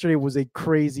because yesterday was a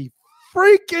crazy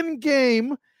freaking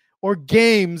game or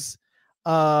games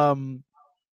for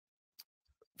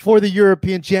the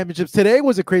European Championships. Today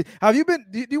was a crazy. Have you been?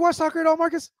 Do you watch soccer at all,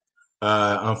 Marcus?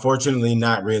 Unfortunately,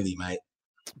 not really, mate.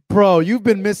 Bro, you've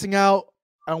been missing out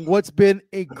on what's been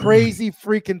a crazy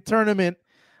freaking tournament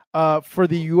for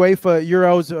the UEFA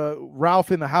Euros.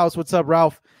 Ralph in the house. What's up,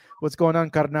 Ralph? What's going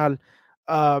on, carnal?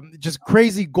 Just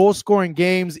crazy goal-scoring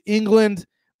games. England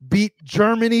beat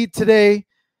Germany today,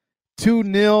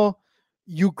 2-0.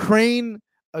 Ukraine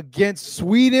against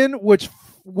Sweden, which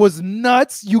was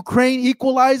nuts. Ukraine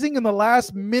equalizing in the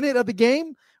last minute of the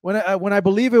game when I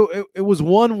believe it was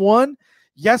 1-1.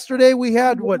 Yesterday we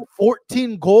had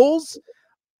 14 goals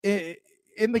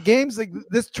in the games. Like,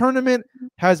 this tournament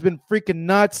has been freaking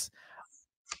nuts.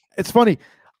 It's funny.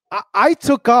 I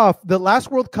took off the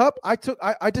last World Cup.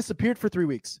 I disappeared for 3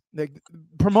 weeks. Like,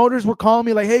 promoters were calling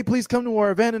me like, hey, please come to our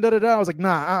event and da-da-da. I was like,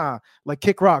 nah, like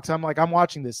kick rocks. I'm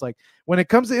watching this. Like, when it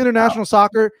comes to international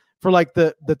soccer for like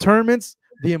the tournaments,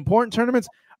 the important tournaments,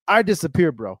 I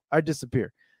disappear, bro. I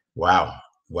disappear. Wow.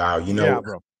 Bro.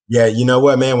 Yeah, you know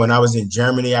what, man? When I was in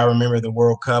Germany, I remember the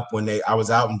World Cup I was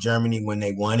out in Germany when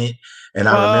they won it, and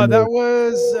I remember that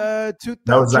was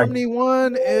 2000. Germany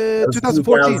won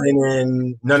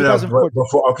 2014.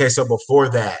 Before. Okay, so before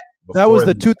that. That was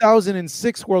the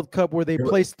 2006 World Cup where they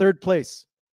placed third place.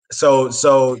 So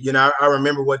I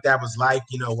remember what that was like,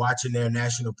 watching their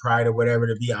national pride or whatever.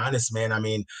 To be honest, man, I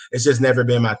mean, it's just never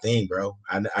been my thing, bro.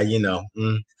 I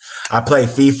play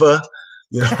FIFA,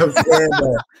 you know what I'm saying?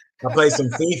 But I play some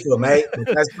FIFA, mate. But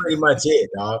that's pretty much it,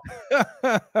 dog.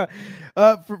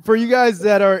 For you guys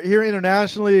that are here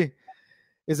internationally,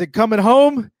 is it coming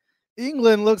home?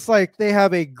 England looks like they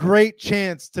have a great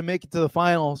chance to make it to the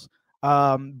finals.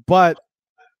 But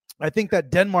I think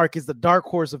that Denmark is the dark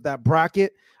horse of that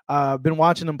bracket. Been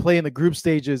watching them play in the group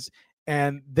stages,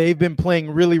 and they've been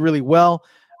playing really, really well.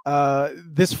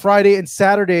 This Friday and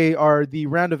Saturday are the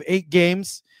round of 8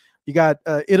 games. You got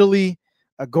Italy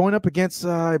going up against,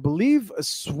 I believe,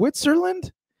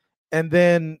 Switzerland. And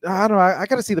then, I don't know, I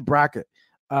got to see the bracket.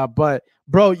 But,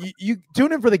 bro, you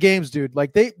tune in for the games, dude.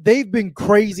 Like, they've been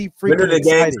crazy freaking When do the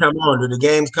exciting. games come on? Do the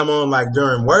games come on, like,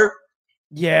 during work?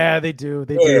 Yeah, they do.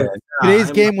 They do.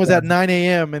 Today's game was at 9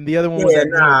 a.m. and the other one was at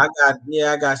noon.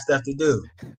 I got stuff to do.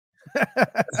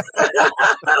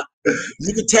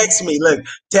 You can text me. Look,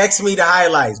 text me the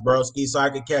highlights, broski, so I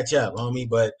can catch up, homie.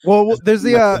 But well, there's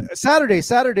the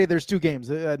Saturday. There's 2 games,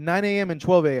 9 a.m. and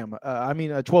 12 a.m.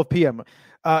 12 p.m.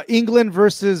 England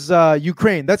versus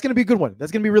Ukraine. That's gonna be a good one.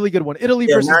 That's gonna be a really good one. Italy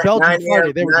versus Belgium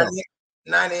Friday. There we go.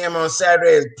 9 a.m. on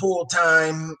Saturday is pool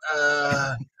time.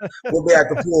 We'll be at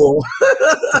the pool.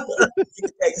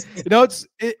 You know,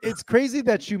 it's crazy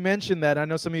that you mentioned that. I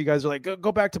know some of you guys are like,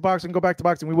 go back to boxing, go back to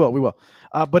boxing. We will.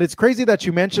 But it's crazy that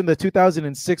you mentioned the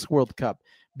 2006 World Cup,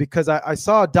 because I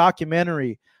saw a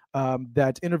documentary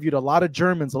that interviewed a lot of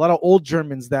Germans, a lot of old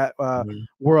Germans that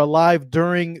were alive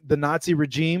during the Nazi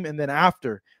regime and then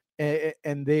after.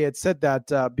 And they had said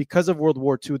that because of World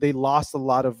War II, they lost a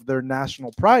lot of their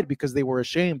national pride because they were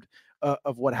ashamed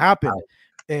of what happened.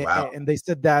 Wow. And they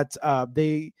said that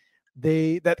they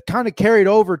that kind of carried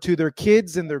over to their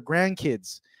kids and their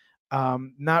grandkids,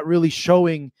 not really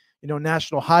showing,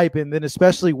 national hype. And then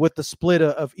especially with the split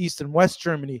of East and West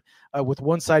Germany, with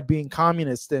one side being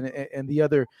communist and the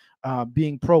other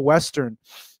being pro-Western,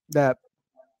 that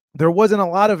there wasn't a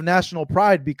lot of national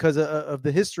pride because of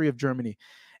the history of Germany.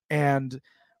 And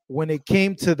when it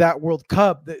came to that World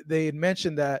Cup, they had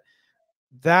mentioned that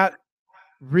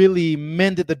really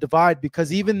mended the divide,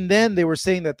 because even then they were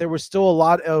saying that there was still a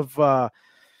lot of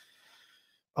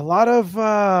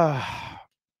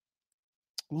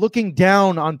looking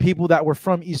down on people that were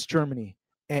from East Germany,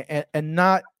 and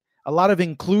not a lot of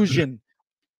inclusion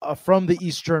from the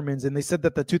East Germans. And they said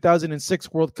that the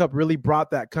 2006 World Cup really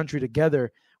brought that country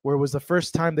together, where it was the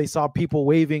first time they saw people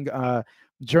waving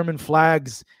German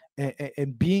flags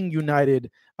and being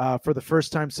united for the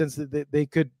first time since they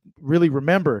could really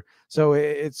remember. So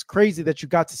it's crazy that you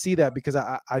got to see that, because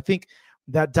I think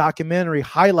that documentary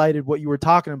highlighted what you were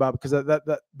talking about, because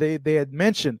that they had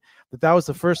mentioned that was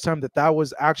the first time that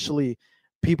was actually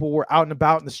people were out and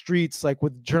about in the streets, like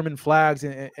with German flags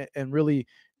and really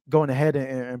going ahead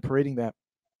and parading that.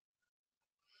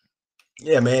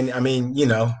 Yeah, man. I mean,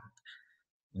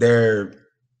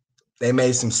 they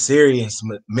made some serious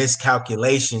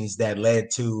miscalculations that led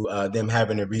to them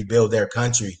having to rebuild their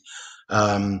country.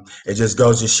 It just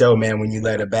goes to show, man, when you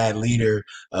let a bad leader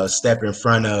step in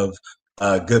front of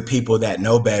good people that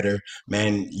know better,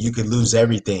 man, you could lose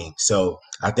everything. So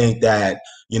I think that,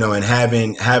 and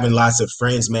having lots of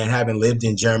friends, man, having lived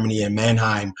in Germany and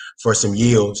Mannheim for some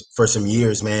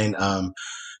years, man,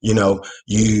 you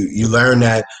learn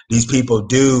that these people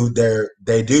do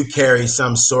carry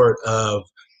some sort of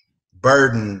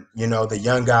burden. The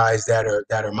young guys that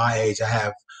are my age, I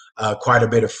have quite a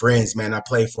bit of friends, man. I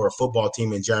play for a football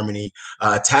team in Germany,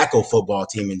 a tackle football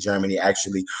team in Germany,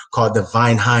 actually, called the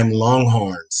Weinheim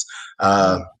Longhorns.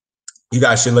 You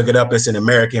guys should look it up. It's an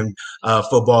American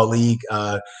football league.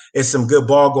 It's some good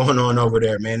ball going on over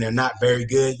there, man. They're not very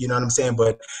good, you know what I'm saying?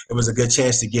 But it was a good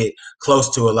chance to get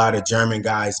close to a lot of German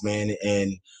guys, man,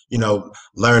 and,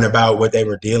 learn about what they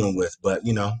were dealing with. But,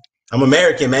 I'm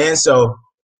American, man, so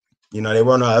they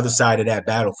were on the other side of that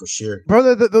battle for sure.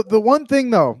 Brother, the one thing,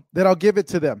 though, that I'll give it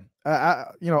to them,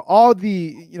 all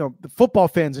the football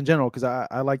fans in general, because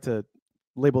I like to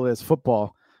label it as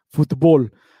football,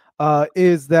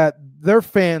 is that their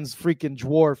fans freaking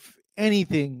dwarf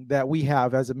anything that we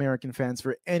have as American fans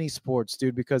for any sports,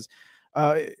 dude. Because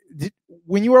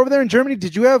when you were over there in Germany,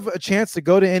 did you have a chance to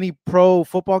go to any pro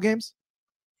football games?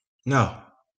 No,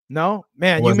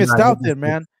 man, you missed out then,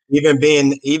 man. Even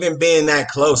being that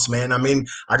close, man. I mean,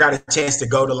 I got a chance to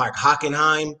go to like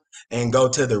Hockenheim and go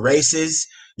to the races.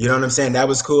 You know what I'm saying? That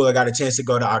was cool. I got a chance to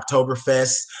go to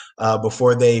Oktoberfest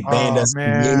before they banned us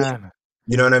from Munich.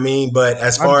 You know what I mean? But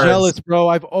I'm jealous, bro.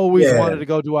 I've always wanted to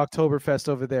go to Oktoberfest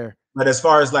over there. But as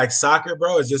far as like soccer,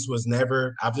 bro, I've just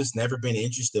never been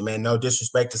interested, man. No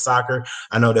disrespect to soccer.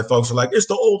 I know that folks are like, it's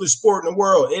the oldest sport in the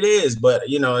world. It is, but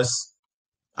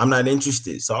I'm not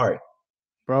interested. Sorry.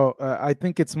 Bro, I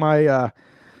think it's my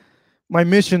my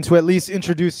mission to at least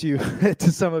introduce you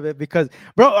to some of it, because,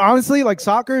 bro, honestly, like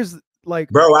soccer is like,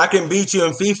 bro, I can beat you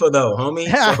in FIFA though, homie.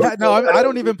 So, no, I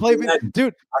don't even play,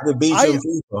 dude. I can beat you in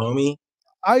FIFA, homie.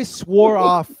 I swore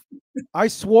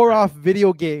off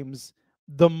video games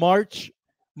the March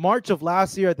of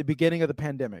last year at the beginning of the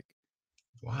pandemic.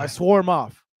 Why? I swore them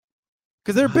off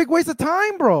because they're a big waste of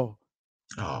time, bro.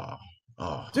 Oh,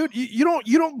 Oh. Dude, you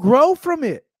don't grow from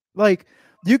it. Like,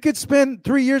 you could spend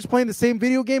 3 years playing the same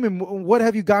video game, and what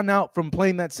have you gotten out from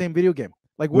playing that same video game?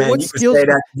 Like, man, what skills?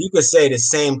 You could say the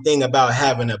same thing about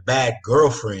having a bad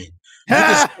girlfriend. You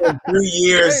can spend 3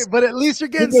 years, hey, but at least you're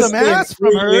getting some ass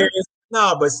from her. Years.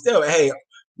 No, but still, hey,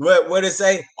 what it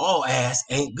say? All ass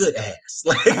ain't good ass.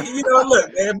 Like, you know, look,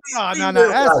 man.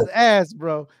 No, ass is ass,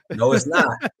 bro. No, it's not.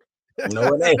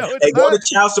 No, it ain't. No, hey, go to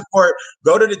child support.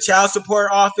 Go to the child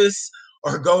support office,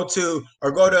 or go to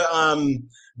the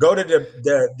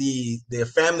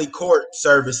family court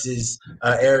services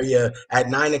area at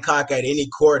 9 o'clock at any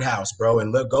courthouse, bro,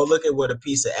 and go look at what a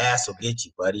piece of ass will get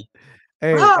you, buddy.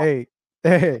 Hey.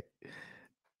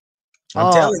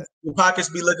 I'm telling you, your pockets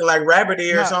be looking like rabbit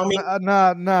ears, homie.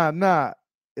 Nah.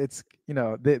 It's, you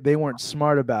know, they weren't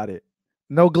smart about it.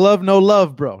 No glove, no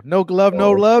love, bro. No glove,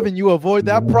 no love, and you avoid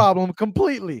that problem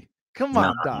completely. Come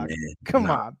on, dog. Man. Come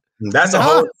on. That's a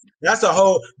whole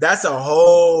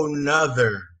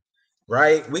nother,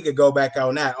 right? We could go back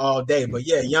on that all day. But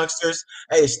yeah, youngsters,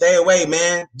 hey, stay away,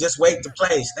 man. Just wait to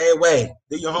play. Stay away.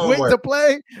 Do your homework. Wait to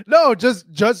play? No, just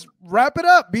wrap it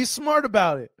up. Be smart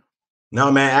about it. No,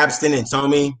 man, abstinence,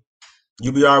 homie.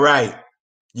 You be all right.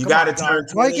 You got to turn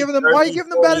 20, Why are you giving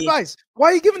them bad advice? Why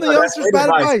are you giving the youngsters bad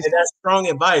advice? Hey, that's strong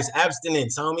advice.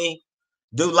 Abstinence, homie.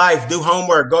 Do life, do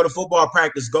homework, go to football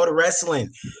practice, go to wrestling.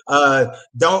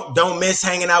 Don't miss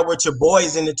hanging out with your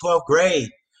boys in the 12th grade.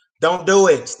 Don't do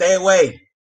it. Stay away.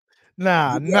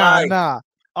 Nah.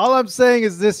 All I'm saying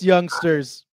is this,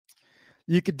 youngsters.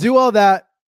 You could do all that,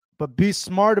 but be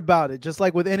smart about it, just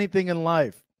like with anything in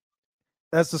life.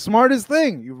 That's the smartest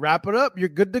thing. You wrap it up, you're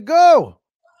good to go.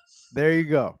 There you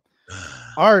go.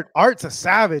 Art's a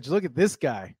savage. Look at this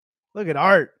guy. Look at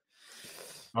Art.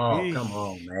 Oh, come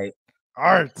on, mate.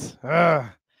 Art.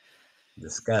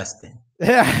 Disgusting.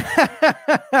 Yeah.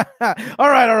 All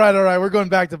right. We're going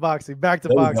back to boxing.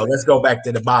 Boxing. Let's go back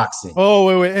to the boxing.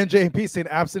 Oh, wait. NJP saying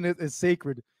abstinence is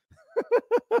sacred.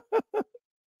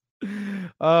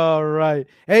 All right.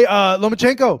 Hey,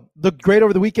 Lomachenko looked great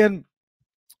over the weekend.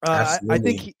 I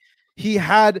think he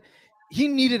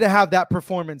needed to have that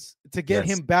performance to get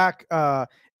him back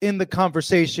in the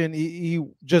conversation. He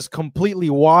just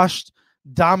completely washed,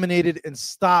 dominated, and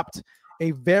stopped a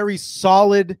very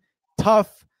solid,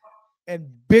 tough, and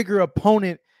bigger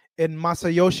opponent in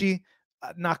Masayoshi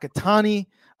Nakatani.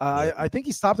 I think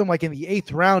he stopped him like in the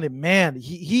 8th round, and man,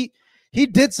 he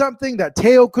did something that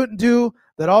Teo couldn't do,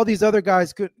 that all these other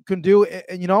guys couldn't do.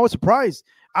 And you know, I was surprised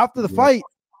after the fight.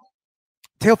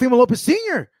 Teofimo Lopez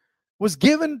Sr. was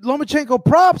giving Lomachenko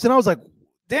props, and I was like,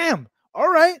 "Damn, all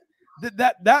right."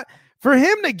 That for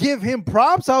him to give him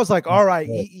props, I was like, "All right,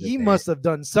 he must have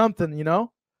done something," you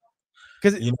know.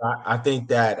 Because I think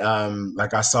that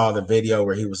like I saw the video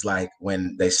where he was like,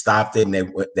 when they stopped it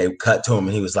and they cut to him,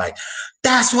 and he was like,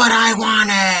 "That's what I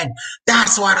wanted.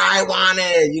 That's what I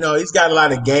wanted." You know, he's got a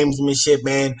lot of gamesmanship,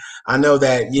 man. I know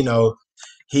that, you know,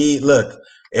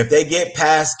 if they get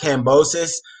past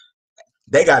Kambosos,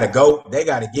 they gotta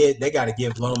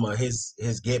give Loma his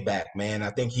get back, man. I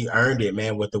think he earned it,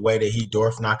 man, with the way that he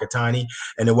dwarfed Nakatani.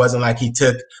 And it wasn't like he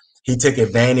took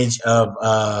advantage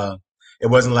of it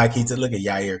wasn't like he took, look at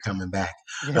Yair coming back.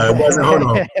 It wasn't, hold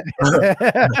on.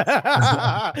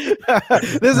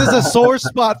 This is a sore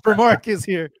spot for Marcus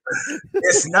here.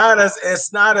 It's not a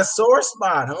sore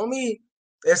spot, homie.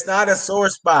 It's not a sore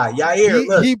spot.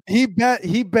 Yair,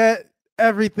 he bet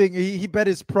everything. He bet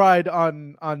his pride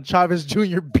on Chavez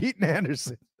Jr. beating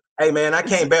Anderson. Hey, man, I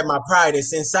can't bet my pride.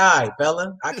 It's inside,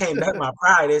 fella. I can't bet my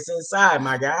pride. It's inside,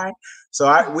 my guy.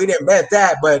 So we didn't bet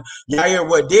that. But Yair,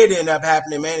 what did end up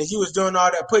happening, man, is he was doing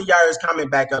all that. Put Yair's comment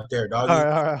back up there, dog. All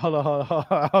right. Hold on.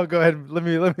 I'll go ahead.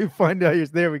 Let me find out.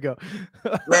 There we go.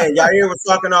 Man, Yair was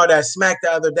talking all that smack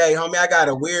the other day, homie. I got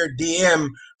a weird DM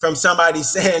from somebody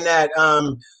saying that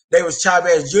they was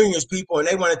Chavez Jr.'s people, and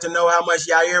they wanted to know how much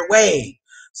Yair weighed.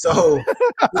 So,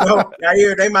 you know,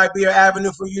 Yair, they might be an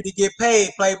avenue for you to get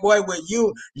paid, Playboy, with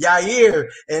you, Yair,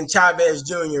 and Chavez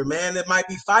Jr., man. It might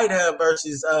be Fight Hub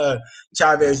versus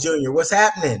Chavez Jr. What's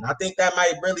happening? I think that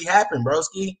might really happen,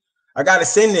 broski. I got to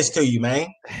send this to you, man.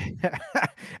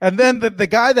 And then the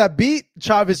guy that beat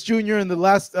Chavez Jr. in the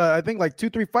last, I think like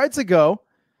 2-3 fights ago,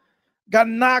 got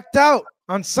knocked out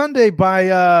on Sunday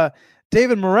by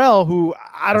David Morrell, who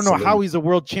I don't know how he's a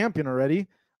world champion already.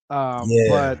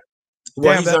 But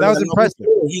well, damn, that was impressive.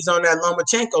 He's on that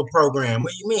Lomachenko program.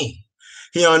 What do you mean?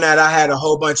 He on that. I had a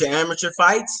whole bunch of amateur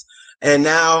fights, and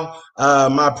now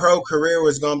my pro career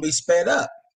was going to be sped up.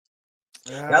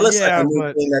 That looks like a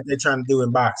new thing that they're trying to do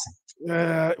in boxing.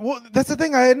 Well, that's the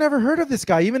thing. I had never heard of this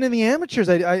guy, even in the amateurs.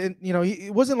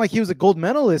 It wasn't like he was a gold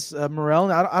medalist,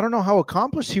 Morel. I don't know how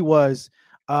accomplished he was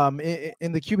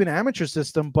in the Cuban amateur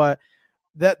system, but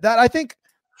that I think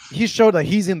he showed that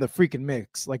he's in the freaking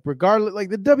mix. Like regardless, like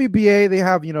the WBA, they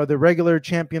have the regular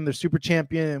champion, their super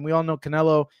champion, and we all know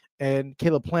Canelo and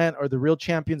Caleb Plant are the real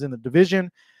champions in the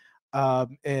division.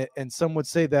 And some would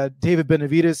say that David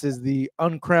Benavidez is the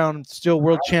uncrowned still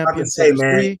world champion.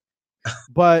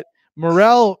 But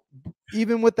Morel,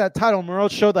 even with that title, Morel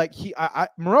showed like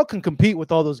Morel can compete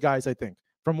with all those guys. I think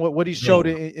from what he showed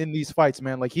in these fights,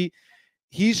 man. Like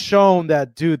he's shown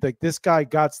that, dude, like this guy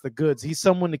got the goods. He's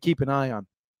someone to keep an eye on.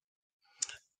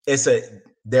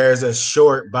 There's a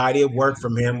short body of work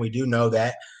from him. We do know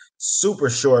that. Super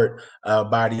short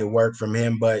body of work from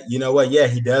him. But you know what? Yeah,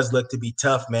 he does look to be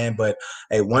tough, man. But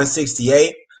hey,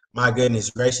 168, my goodness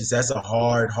gracious, that's a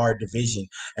hard division.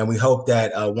 And we hope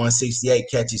that 168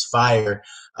 catches fire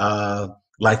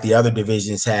like the other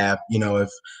divisions have. If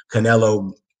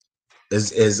Canelo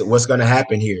is what's going to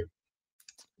happen here.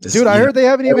 Dude, I heard they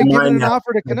haven't even given an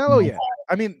offer to Canelo yet.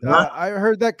 I mean, I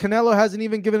heard that Canelo hasn't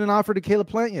even given an offer to Caleb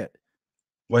Plant yet.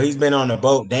 Well, he's been on a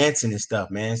boat dancing and stuff,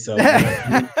 man. So,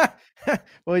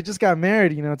 well, he just got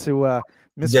married, to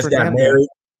Miss just Fernando. Got married.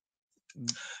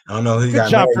 I don't know who he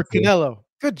got married. Good job for Canelo.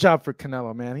 Good job for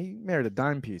Canelo, man. He married a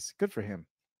dime piece. Good for him.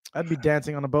 I'd be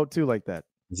dancing on a boat too, like that.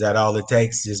 Is that all it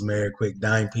takes? Just marry a quick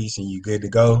dime piece and you good to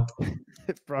go?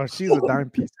 Bro, she's a dime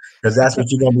piece. Because that's what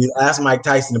you're gonna be. Ask Mike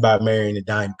Tyson about marrying a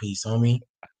dime piece, homie.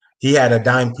 He had a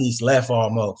dime piece left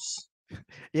almost.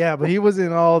 Yeah, but he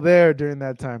wasn't all there during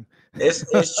that time. It's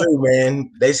true, man.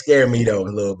 They scare me though a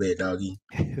little bit, doggy.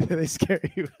 They scare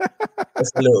you.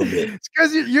 Just a little bit. It's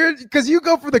because you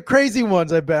go for the crazy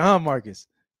ones, I bet, huh, Marcus?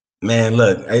 Man,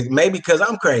 look, maybe because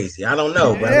I'm crazy. I don't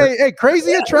know, bro. Hey,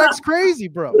 crazy attracts crazy,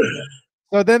 bro.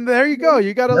 So then there you go.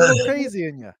 You got a little crazy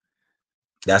in you.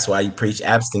 That's why you preach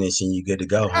abstinence and you good to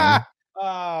go, huh?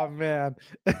 Oh, man.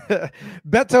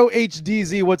 Beto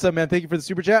HDZ, what's up, man? Thank you for the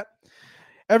super chat.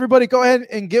 Everybody, go ahead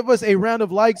and give us a round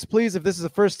of likes, please. If this is the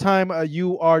first time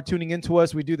you are tuning into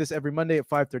us, we do this every Monday at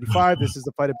 5:35. This is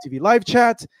the Fight Hub TV live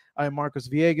chat. I am Marcos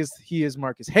Villegas. He is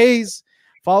Marcus Hayes.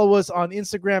 Follow us on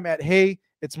Instagram at Hey,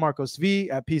 it's Marcos V,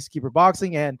 at Peacekeeper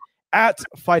Boxing, and at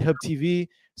Fight Hub TV.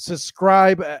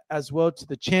 Subscribe as well to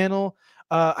the channel.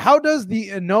 How does the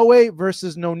Inoue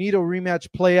versus Nonito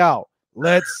rematch play out?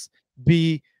 Let's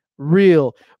be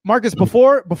real. Marcus,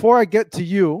 before I get to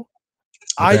you,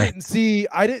 okay. I didn't see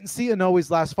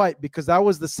Inoue's last fight because that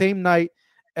was the same night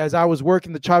as I was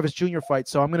working the Chavez Jr. fight.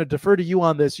 So I'm going to defer to you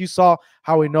on this. You saw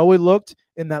how Inoue looked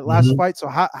in that last fight. So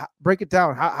how break it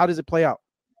down. How does it play out?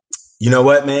 You know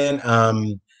what, man?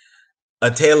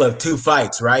 A tale of two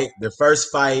fights, right? The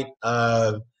first fight,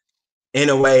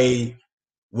 Inoue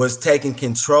was taking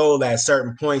control at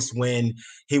certain points when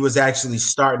he was actually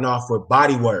starting off with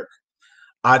body work.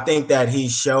 I think that he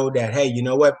showed that, hey, you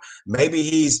know what? Maybe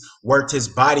he's worked his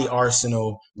body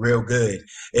arsenal real good.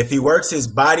 If he works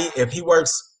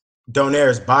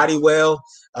Donaire's body well,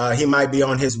 he might be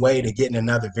on his way to getting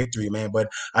another victory, man. But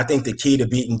I think the key to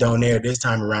beating Donaire this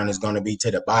time around is going to be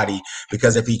to the body,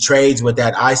 because if he trades with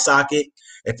that eye socket,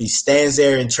 if he stands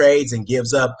there and trades and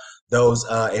gives up those,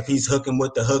 if he's hooking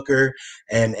with the hooker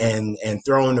and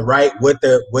throwing the right with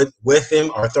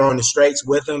him or throwing the straights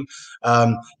with him,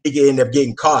 he can end up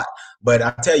getting caught. But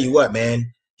I tell you what,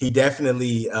 man, he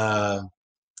definitely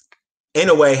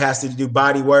Inoue has to do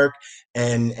body work,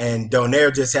 and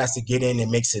Donaire just has to get in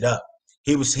and mix it up.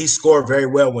 He scored very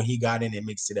well when he got in and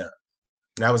mixed it up.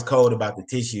 And I was cold about the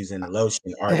tissues and the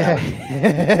lotion.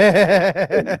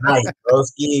 Nice,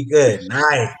 broski, good,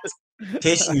 nice.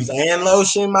 Tissues and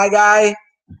lotion, my guy.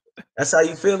 That's how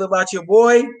you feel about your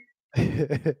boy?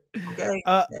 Okay.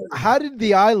 How did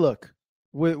the eye look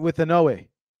with Inoue?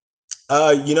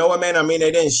 You know what, man? I mean,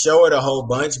 they didn't show it a whole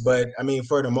bunch, but I mean,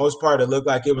 for the most part, it looked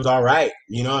like it was all right.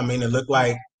 You know, I mean, it looked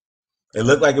like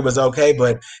it was okay,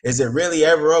 but is it really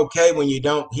ever okay when he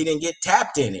didn't get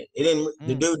tapped in it?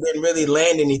 The dude didn't really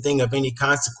land anything of any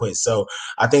consequence. So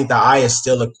I think the eye is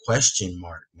still a question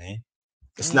mark, man.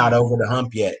 It's not over the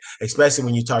hump yet, especially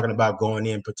when you're talking about going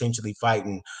in potentially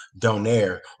fighting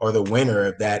Donaire or the winner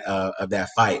of that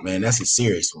fight, man. That's a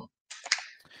serious one.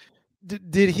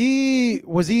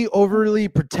 Was he overly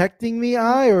protecting the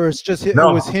eye, or it's just it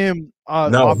was him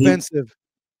offensive?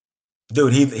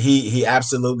 Dude, he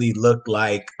absolutely looked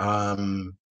like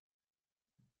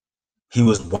he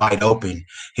was wide open.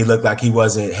 He looked like he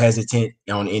wasn't hesitant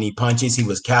on any punches. He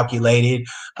was calculated.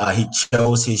 He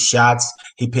chose his shots.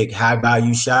 He picked high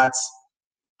value shots.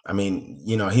 I mean,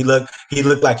 you know, he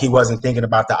looked like he wasn't thinking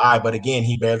about the eye, but again,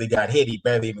 he barely got hit. He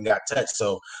barely even got touched.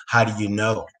 So how do you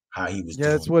know how he was Yeah,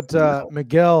 doing? that's what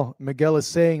Miguel is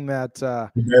saying,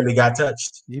 that he barely got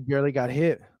touched. he barely got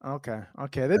hit. Okay,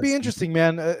 that'd be interesting,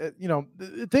 man. You know,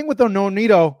 the thing with the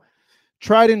Nonito,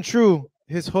 tried and true,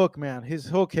 his hook, man. His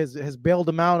hook has bailed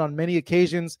him out on many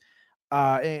occasions,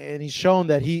 and he's shown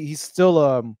that he's still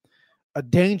a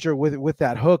danger with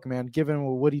that hook, man. Given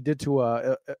what he did to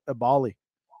a Bali.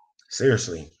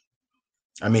 Seriously,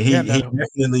 I mean, he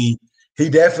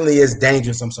definitely is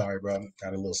dangerous. I'm sorry, bro.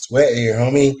 Got a little sweat here,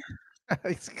 homie.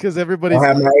 It's because everybody's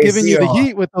giving you the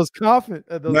heat with those coffee.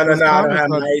 No, I don't have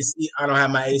my AC. I don't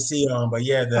have my AC on, but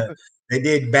yeah, they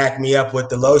did back me up with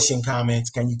the lotion comments.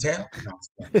 Can you tell?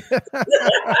 No.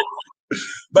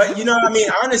 But you know, I mean,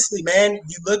 honestly, man,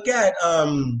 you look at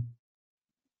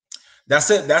that's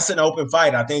an open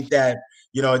fight. I think that,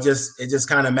 you know, it just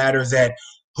kind of matters that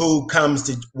who comes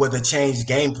to with a changed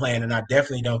game plan, and I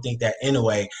definitely don't think that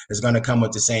Inoue is going to come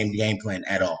with the same game plan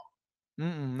at all.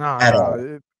 At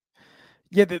all.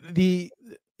 Yeah, the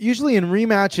usually in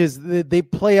rematches they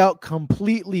play out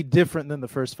completely different than the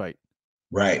first fight.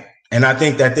 Right, and I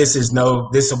think that this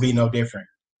will be no different.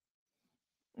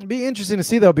 It'd be interesting to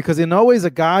see though, because Inoue is a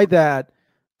guy that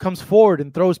comes forward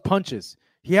and throws punches.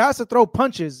 He has to throw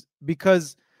punches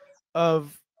because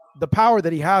of the power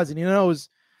that he has, and he knows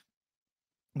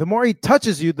the more he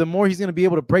touches you, the more he's going to be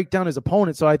able to break down his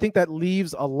opponent. So I think that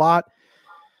leaves a lot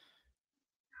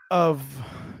of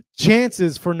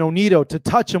chances for Nonito to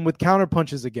touch him with counter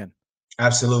punches again.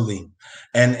 Absolutely.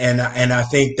 And I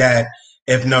think that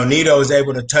if Nonito is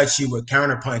able to touch you with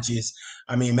counter punches,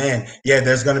 I mean, man, yeah,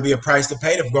 there's going to be a price to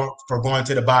pay for going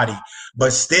to the body,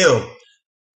 but still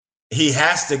he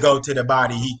has to go to the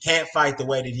body. He can't fight the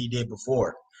way that he did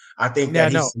before. I think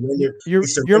that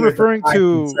you're referring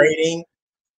to trading.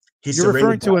 You're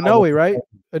referring to Inoue, right?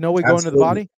 Inoue going to the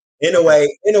body?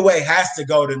 Inoue has to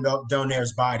go to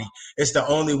Donaire's body. It's the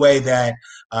only way that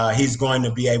he's going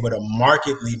to be able to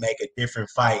markedly make a different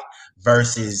fight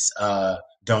versus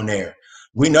Donaire.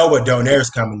 We know what Donaire's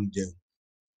coming to do.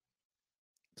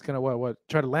 It's going to what?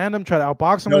 Try to land him? Try to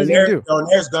outbox him? What is he going to do?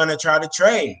 Donaire's going to try to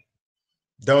trade.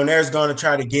 Donaire's going to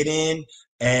try to get in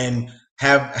and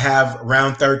have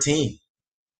round 13.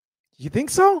 You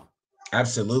think so?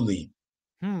 Absolutely.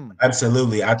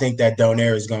 Absolutely. I think that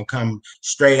Donaire is going to come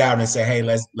straight out and say, hey,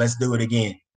 let's do it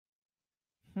again.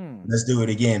 Let's do it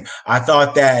again. I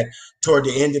thought that toward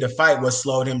the end of the fight, what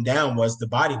slowed him down was the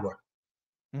body work.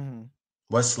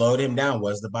 What slowed him down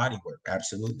was the body work.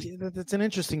 Absolutely. Yeah, that's an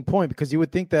interesting point, because you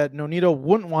would think that Nonito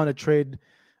wouldn't want to trade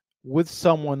with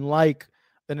someone like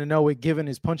an Inoue given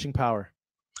his punching power.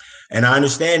 And I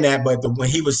understand that, but when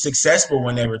he was successful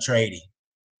when they were trading.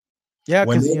 Yeah,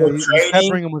 because he's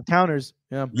peppering him with counters.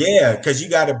 Yeah, because you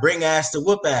got to bring ass to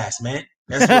whoop ass, man.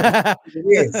 That's what it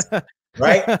is,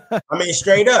 right? I mean,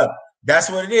 straight up, that's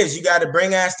what it is. You got to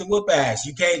bring ass to whoop ass.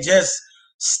 You can't just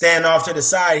stand off to the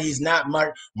side. He's not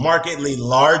markedly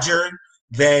larger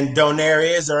than Donaire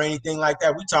is or anything like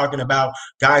that. We're talking about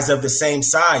guys of the same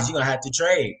size. You're going to have to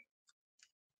trade.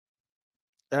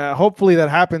 Hopefully that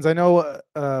happens. I know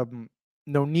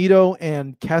Nonito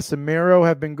and Casimero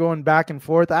have been going back and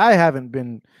forth. I haven't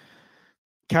been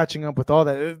catching up with all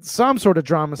that. Some sort of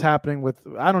drama is happening with,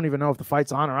 I don't even know if the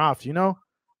fight's on or off. You know?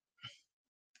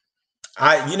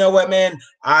 You know what, man?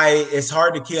 It's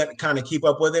hard to kind of keep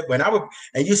up with it. But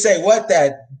and you say what,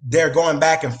 that they're going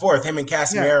back and forth. Him and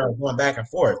Casimero are going back and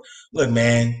forth. Look,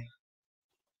 man,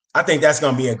 I think that's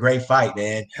going to be a great fight,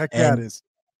 man. Heck, that is.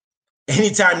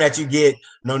 Anytime that you get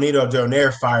Nonito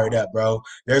Donaire fired up, bro,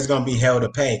 there's going to be hell to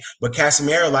pay. But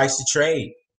Casimero likes to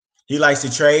trade. He likes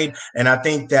to trade. And I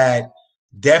think that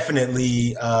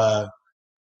definitely the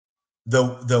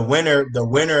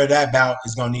winner of that bout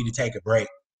is going to need to take a break.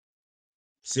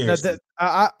 Seriously.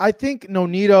 I think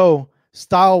Nonito,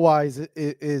 style-wise,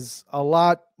 is a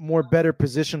lot more better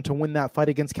positioned to win that fight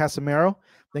against Casimero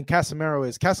than Casimero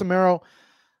is. Casimero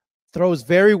throws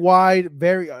very wide,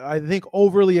 I think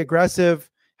overly aggressive,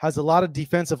 has a lot of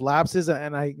defensive lapses,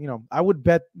 and I would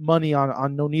bet money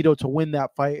on Nonito to win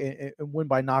that fight and win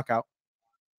by knockout.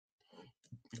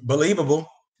 Believable.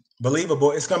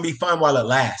 It's going to be fun while it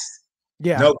lasts.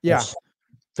 Yeah.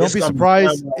 Don't be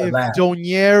surprised if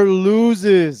Donaire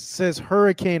loses, says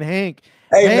Hurricane Hank.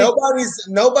 Hey,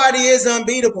 nobody is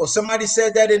unbeatable. Somebody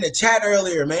said that in the chat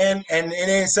earlier, man. And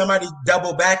then somebody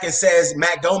doubled back and says,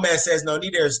 Matt Gomez says,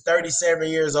 Nonito is 37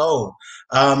 years old.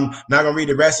 Not going to read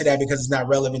the rest of that because it's not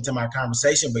relevant to my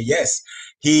conversation. But yes,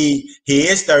 he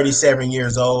is 37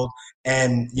 years old.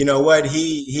 And you know what?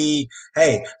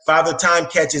 Hey, Father Time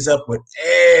catches up with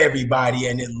everybody.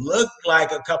 And it looked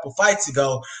like a couple fights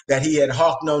ago that he had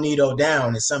hawked Nonito down,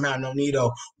 and somehow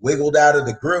Nonito wiggled out of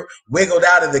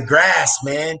the grass,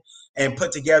 man, and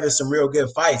put together some real good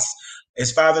fights.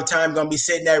 Is Father Time going to be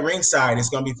sitting at ringside? It's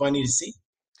going to be funny to see.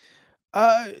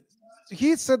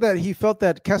 He said that he felt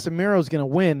that Casimiro is going to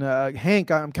win.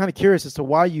 Hank, I'm kind of curious as to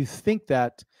why you think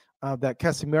that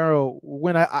Casimiro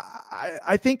win.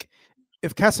 I think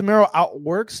if Casimiro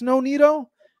outworks Nonito,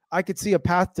 I could see a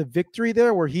path to victory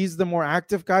there where he's the more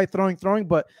active guy throwing.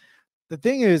 But the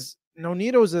thing is,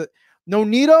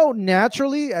 Nonito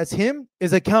naturally as him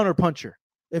is a counter puncher.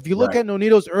 If you look at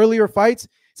Nonito's earlier fights,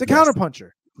 he's a counter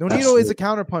puncher. Nonito is a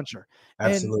counter puncher.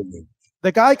 Absolutely. And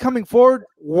the guy coming forward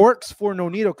works for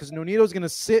Nonito because Nonito is going to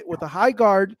sit with a high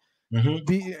guard and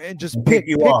just pick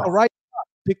the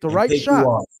right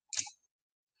shot.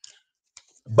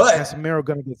 But Casimiro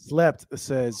going to get slept,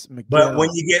 says McGill. But when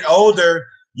you get older,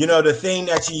 you know, the thing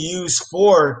that you use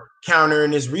for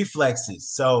countering is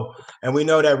reflexes. So, and we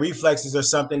know that reflexes are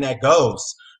something that goes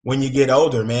when you get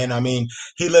older, man. I mean,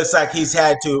 he looks like he's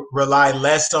had to rely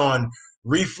less on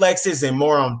reflexes and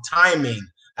more on timing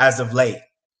as of late.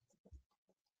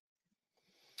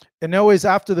 And always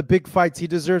after the big fights, he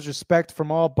deserves respect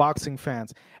from all boxing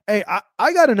fans. Hey,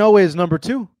 I got Inoue as number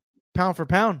 2, pound for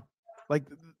pound. Like,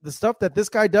 the stuff that this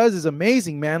guy does is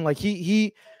amazing, man. Like they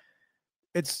need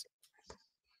it's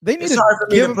to hard for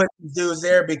me to put these dudes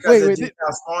there because of just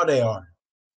how small they are.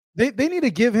 They need to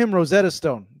give him Rosetta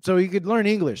Stone so he could learn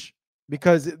English,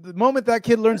 because the moment that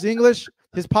kid learns English,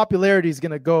 his popularity is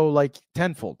gonna go like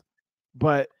tenfold.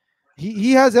 But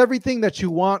he has everything that you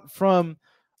want from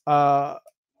a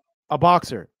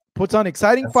boxer. Puts on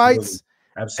exciting fights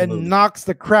and knocks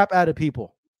the crap out of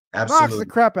people. Absolutely.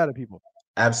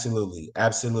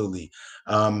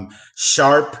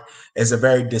 Sharp is a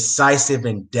very decisive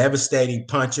and devastating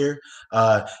puncher.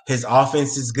 His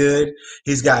offense is good.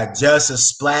 He's got just a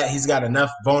splat. He's got enough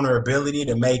vulnerability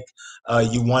to make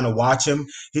you want to watch him.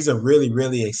 He's a really,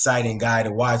 really exciting guy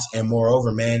to watch. And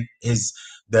moreover, man,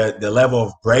 the level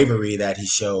of bravery that he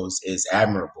shows is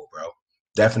admirable, bro.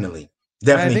 Definitely.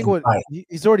 I think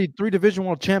he's already 3 Division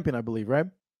World champion, I believe, right?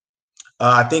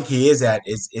 I think he is at.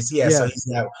 Is he at? Yeah. So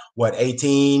he's at what,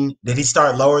 18? Did he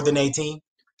start lower than 18?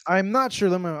 I'm not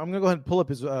sure. I'm gonna go ahead and pull up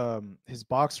his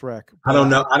box rec. I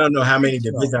don't know how many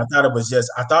divisions. I thought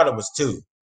it was 2.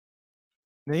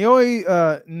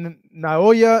 Naoya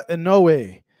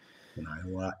Inoue.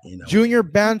 Junior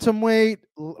bantamweight.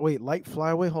 Wait, light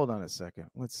flyweight. Hold on a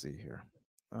second. Let's see here.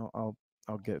 I'll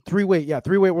get it. 3-weight. Yeah,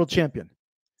 3-weight world champion.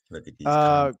 Look at these.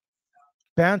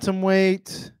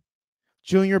 Bantamweight,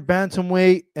 junior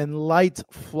bantamweight, and light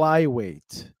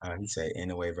flyweight. He said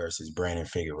Inoue versus Brandon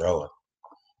Figueroa.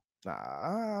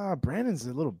 Brandon's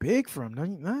a little big for him,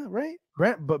 right?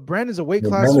 But Brandon's a weight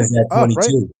class. Brandon's at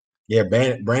 22. Right? Yeah,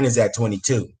 Brandon's at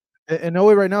 22.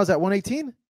 Inoue right now is at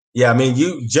 118. Yeah, I mean,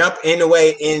 you jump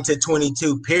Inoue into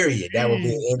 22. Period. That would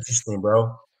be interesting,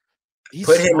 bro. He's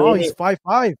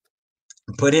 5'5".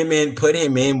 Put him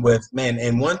in with, man,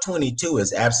 and 122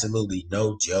 is absolutely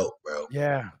no joke, bro.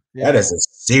 Yeah. That is a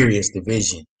serious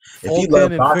division. If you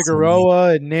love boxing,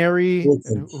 Figueroa and Neri,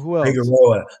 and who else?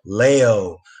 Figueroa,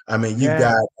 Leo. I mean, you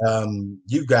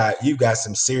got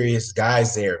some serious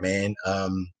guys there, man.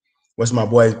 What's my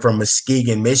boy from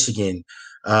Muskegon, Michigan?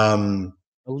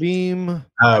 Aleem.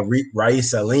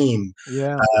 Rais Aleem.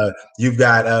 Yeah. You've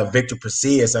got Victor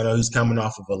Pasillas. I know he's coming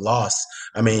off of a loss.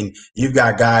 I mean, you've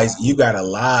got guys. You got a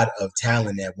lot of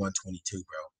talent at 122,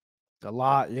 bro. A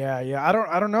lot. Yeah. I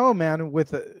don't know, man.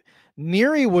 With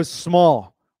Neri was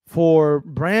small for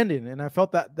Brandon, and I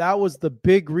felt that was the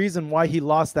big reason why he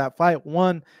lost that fight.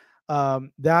 One,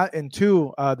 that, and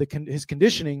two, his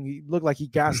conditioning. He looked like he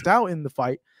gassed out in the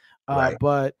fight. Right.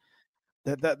 But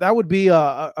that would be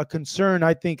a concern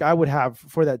I think I would have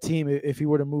for that team if he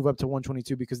were to move up to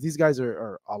 122, because these guys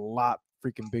are a lot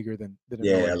freaking bigger than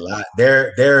a lot.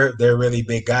 They're really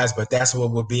big guys, but that's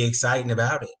what would be exciting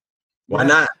about it. Why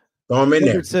not throw them in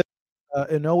there? Said,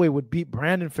 Inoue would beat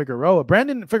Brandon Figueroa.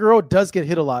 Brandon Figueroa does get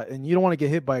hit a lot, and you don't want to get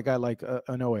hit by a guy like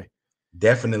Inoue.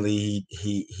 Definitely,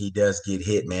 he does get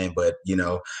hit, man. But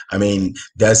I mean,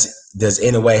 does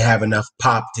Inoue have enough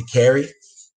pop to carry?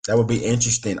 That would be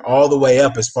interesting. All the way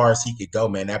up as far as he could go,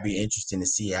 man. That'd be interesting to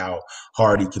see how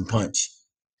hard he can punch.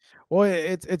 Well,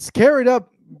 it's carried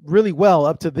up really well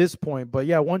up to this point. But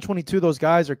yeah, 122, those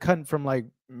guys are cutting from like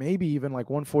maybe even like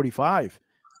 145.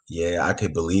 Yeah, I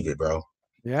could believe it, bro.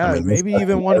 Yeah, I mean, maybe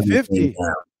even 150.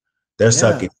 They're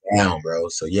sucking down, bro.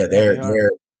 So yeah,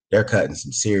 they're cutting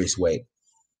some serious weight.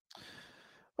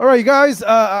 All right, you guys.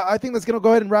 I think that's going to go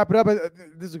ahead and wrap it up.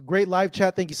 This is a great live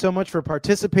chat. Thank you so much for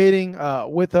participating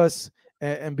with us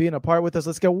and being a part with us.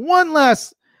 Let's get one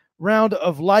last round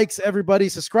of likes, everybody.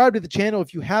 Subscribe to the channel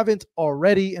if you haven't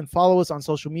already, and follow us on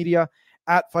social media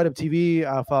at Fight Up TV.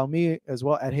 Follow me as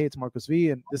well at Hey, it's Marcos V,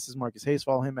 and this is Marcus Hayes.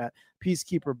 Follow him at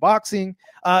Peacekeeper Boxing.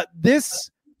 This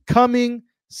coming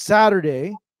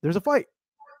Saturday, there's a fight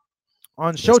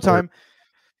on Showtime.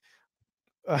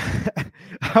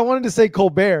 I wanted to say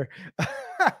Colbert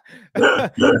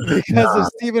because of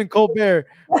Stephen Colbert.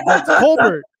 That's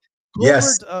Colbert.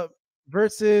 Yes.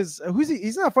 Versus who's he?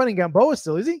 He's not fighting Gamboa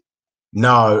still, is he?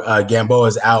 No, Gamboa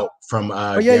is out from.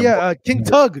 King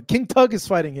Tug. King Tug is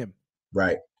fighting him.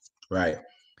 Right.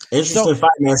 Interesting fight,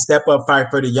 man. Step up fight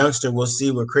for the youngster. We'll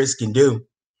see what Chris can do.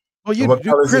 Well, what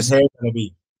color is his hair going to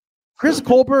be? Chris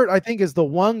Colbert, I think, is the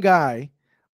one guy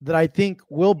that I think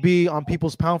will be on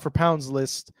people's pound for pounds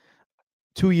list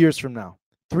 2 years from now,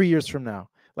 3 years from now.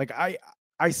 Like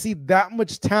I see that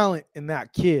much talent in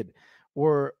that kid.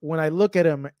 Or when I look at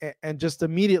him and just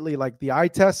immediately, like the eye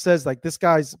test says, like this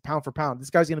guy's pound for pound.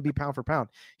 This guy's going to be pound for pound.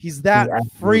 He's that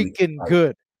freaking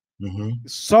good. Mm-hmm.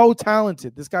 So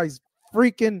talented. This guy's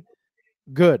freaking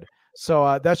good.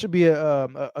 So that should be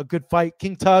a good fight.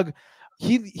 King Tug,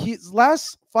 his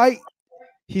last fight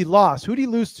he lost. Who did he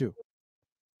lose to?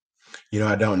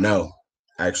 I don't know,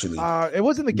 actually. It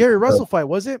wasn't the Gary Russell fight,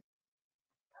 was it?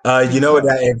 That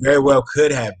it very well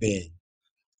could have been.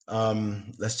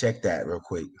 Let's check that real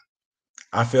quick.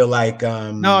 I feel like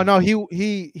no,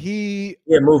 he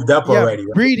moved up already.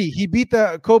 Right? Breedy, he beat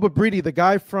the Koba Breedy, the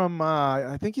guy from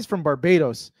I think he's from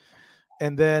Barbados.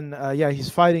 And then he's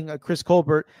fighting Chris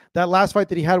Colbert. That last fight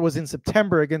that he had was in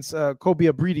September against Kobe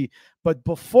Breedy. But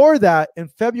before that, in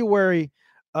February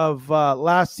of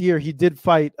last year, he did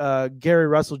fight Gary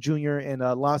Russell Jr. and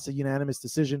lost a unanimous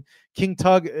decision. King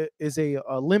Tug is a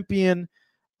Olympian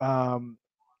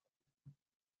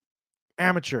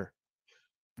amateur,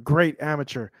 great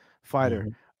amateur fighter.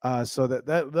 Mm-hmm. So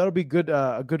that'll be good,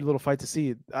 a good little fight to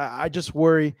see. I just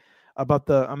worry about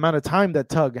the amount of time that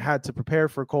Tug had to prepare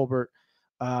for Colbert.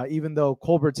 Even though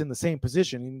Colbert's in the same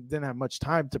position, he didn't have much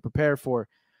time to prepare for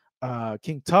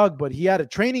King Tug, but he had a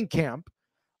training camp.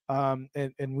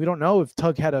 And we don't know if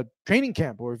Tug had a training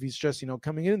camp or if he's just,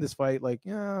 coming in this fight like,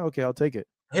 yeah, okay, I'll take it.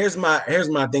 Here's my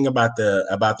thing about the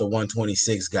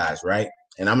 126 guys, right?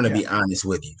 And I'm going to be honest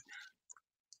with you.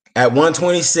 At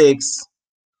 126,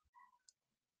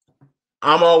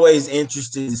 I'm always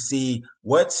interested to see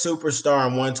what superstar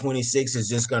in 126 is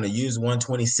just going to use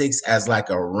 126 as like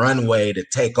a runway to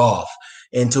take off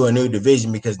into a new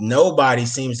division, because nobody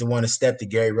seems to want to step to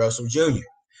Gary Russell Jr.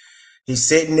 He's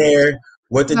sitting there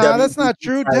with the that's not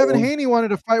true. Devin Haney wanted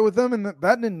to fight with them, and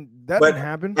that didn't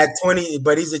happen. At 20,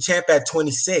 but he's a champ at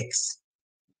 26.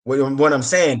 What I'm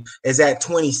saying is at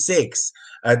 26.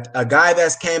 A guy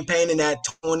that's campaigning at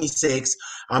 26,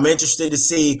 I'm interested to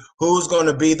see who's going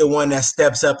to be the one that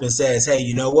steps up and says, hey,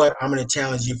 you know what? I'm going to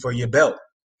challenge you for your belt.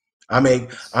 I'm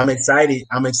excited.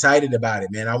 I'm excited about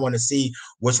it, man. I want to see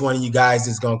which one of you guys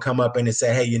is going to come up and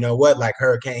say, hey, you know what? Like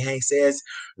Hurricane Hank says,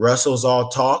 Russell's all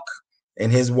talk in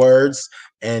his words,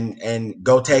 and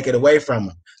go take it away from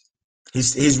him.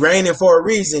 He's reigning for a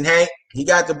reason, Hank. He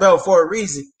got the belt for a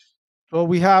reason. Well,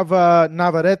 we have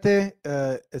Navarrete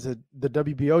is the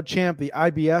WBO champ. The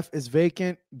IBF is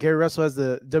vacant. Gary Russell has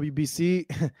the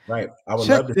WBC. Right. I would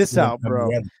Check love to this out, bro.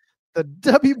 Together. The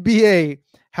WBA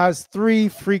has 3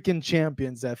 freaking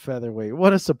champions at featherweight.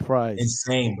 What a surprise.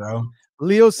 Insane, bro.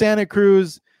 Leo Santa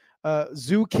Cruz,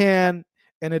 Zucan,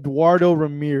 and Eduardo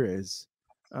Ramirez.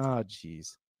 Oh,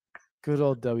 jeez. Good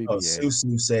old WBA. Oh,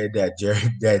 Susu said that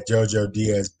Jojo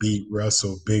Diaz beat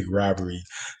Russell. Big robbery.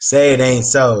 Say it ain't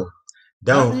so.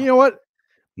 Don't. You know what?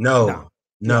 No.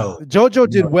 Jojo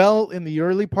did well in the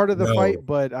early part of the fight,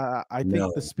 but I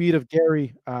think the speed of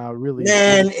Gary really.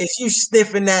 Man, is you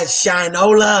sniffing that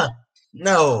Shinola?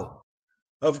 No.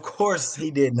 Of course he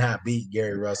did not beat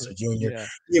Gary Russell Jr. Yeah.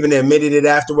 He even admitted it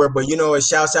afterward. But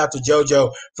shouts out to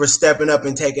Jojo for stepping up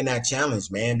and taking that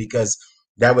challenge, man, because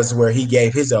that was where he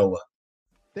gave his O up.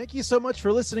 Thank you so much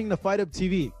for listening to Fight Up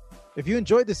TV. If you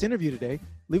enjoyed this interview today,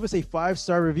 leave us a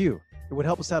 5-star review. It would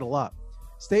help us out a lot.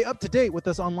 Stay up to date with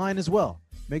us online as well.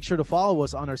 Make sure to follow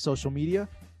us on our social media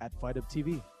at Fight Up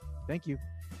TV. Thank you.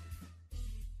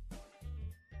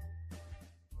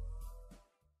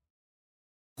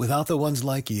 Without the ones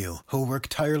like you, who work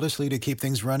tirelessly to keep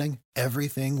things running,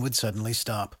 everything would suddenly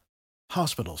stop.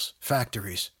 Hospitals,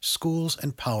 factories, schools,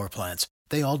 and power plants,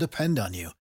 they all depend on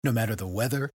you. No matter the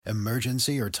weather,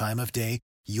 emergency, or time of day,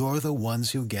 you're the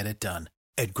ones who get it done.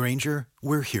 At Grainger,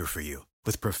 we're here for you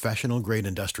with professional-grade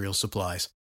industrial supplies.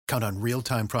 Count on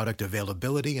real-time product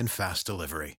availability and fast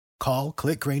delivery. Call,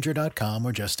 click Grainger.com,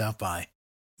 or just stop by.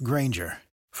 Grainger,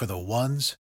 for the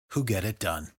ones who get it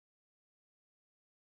done.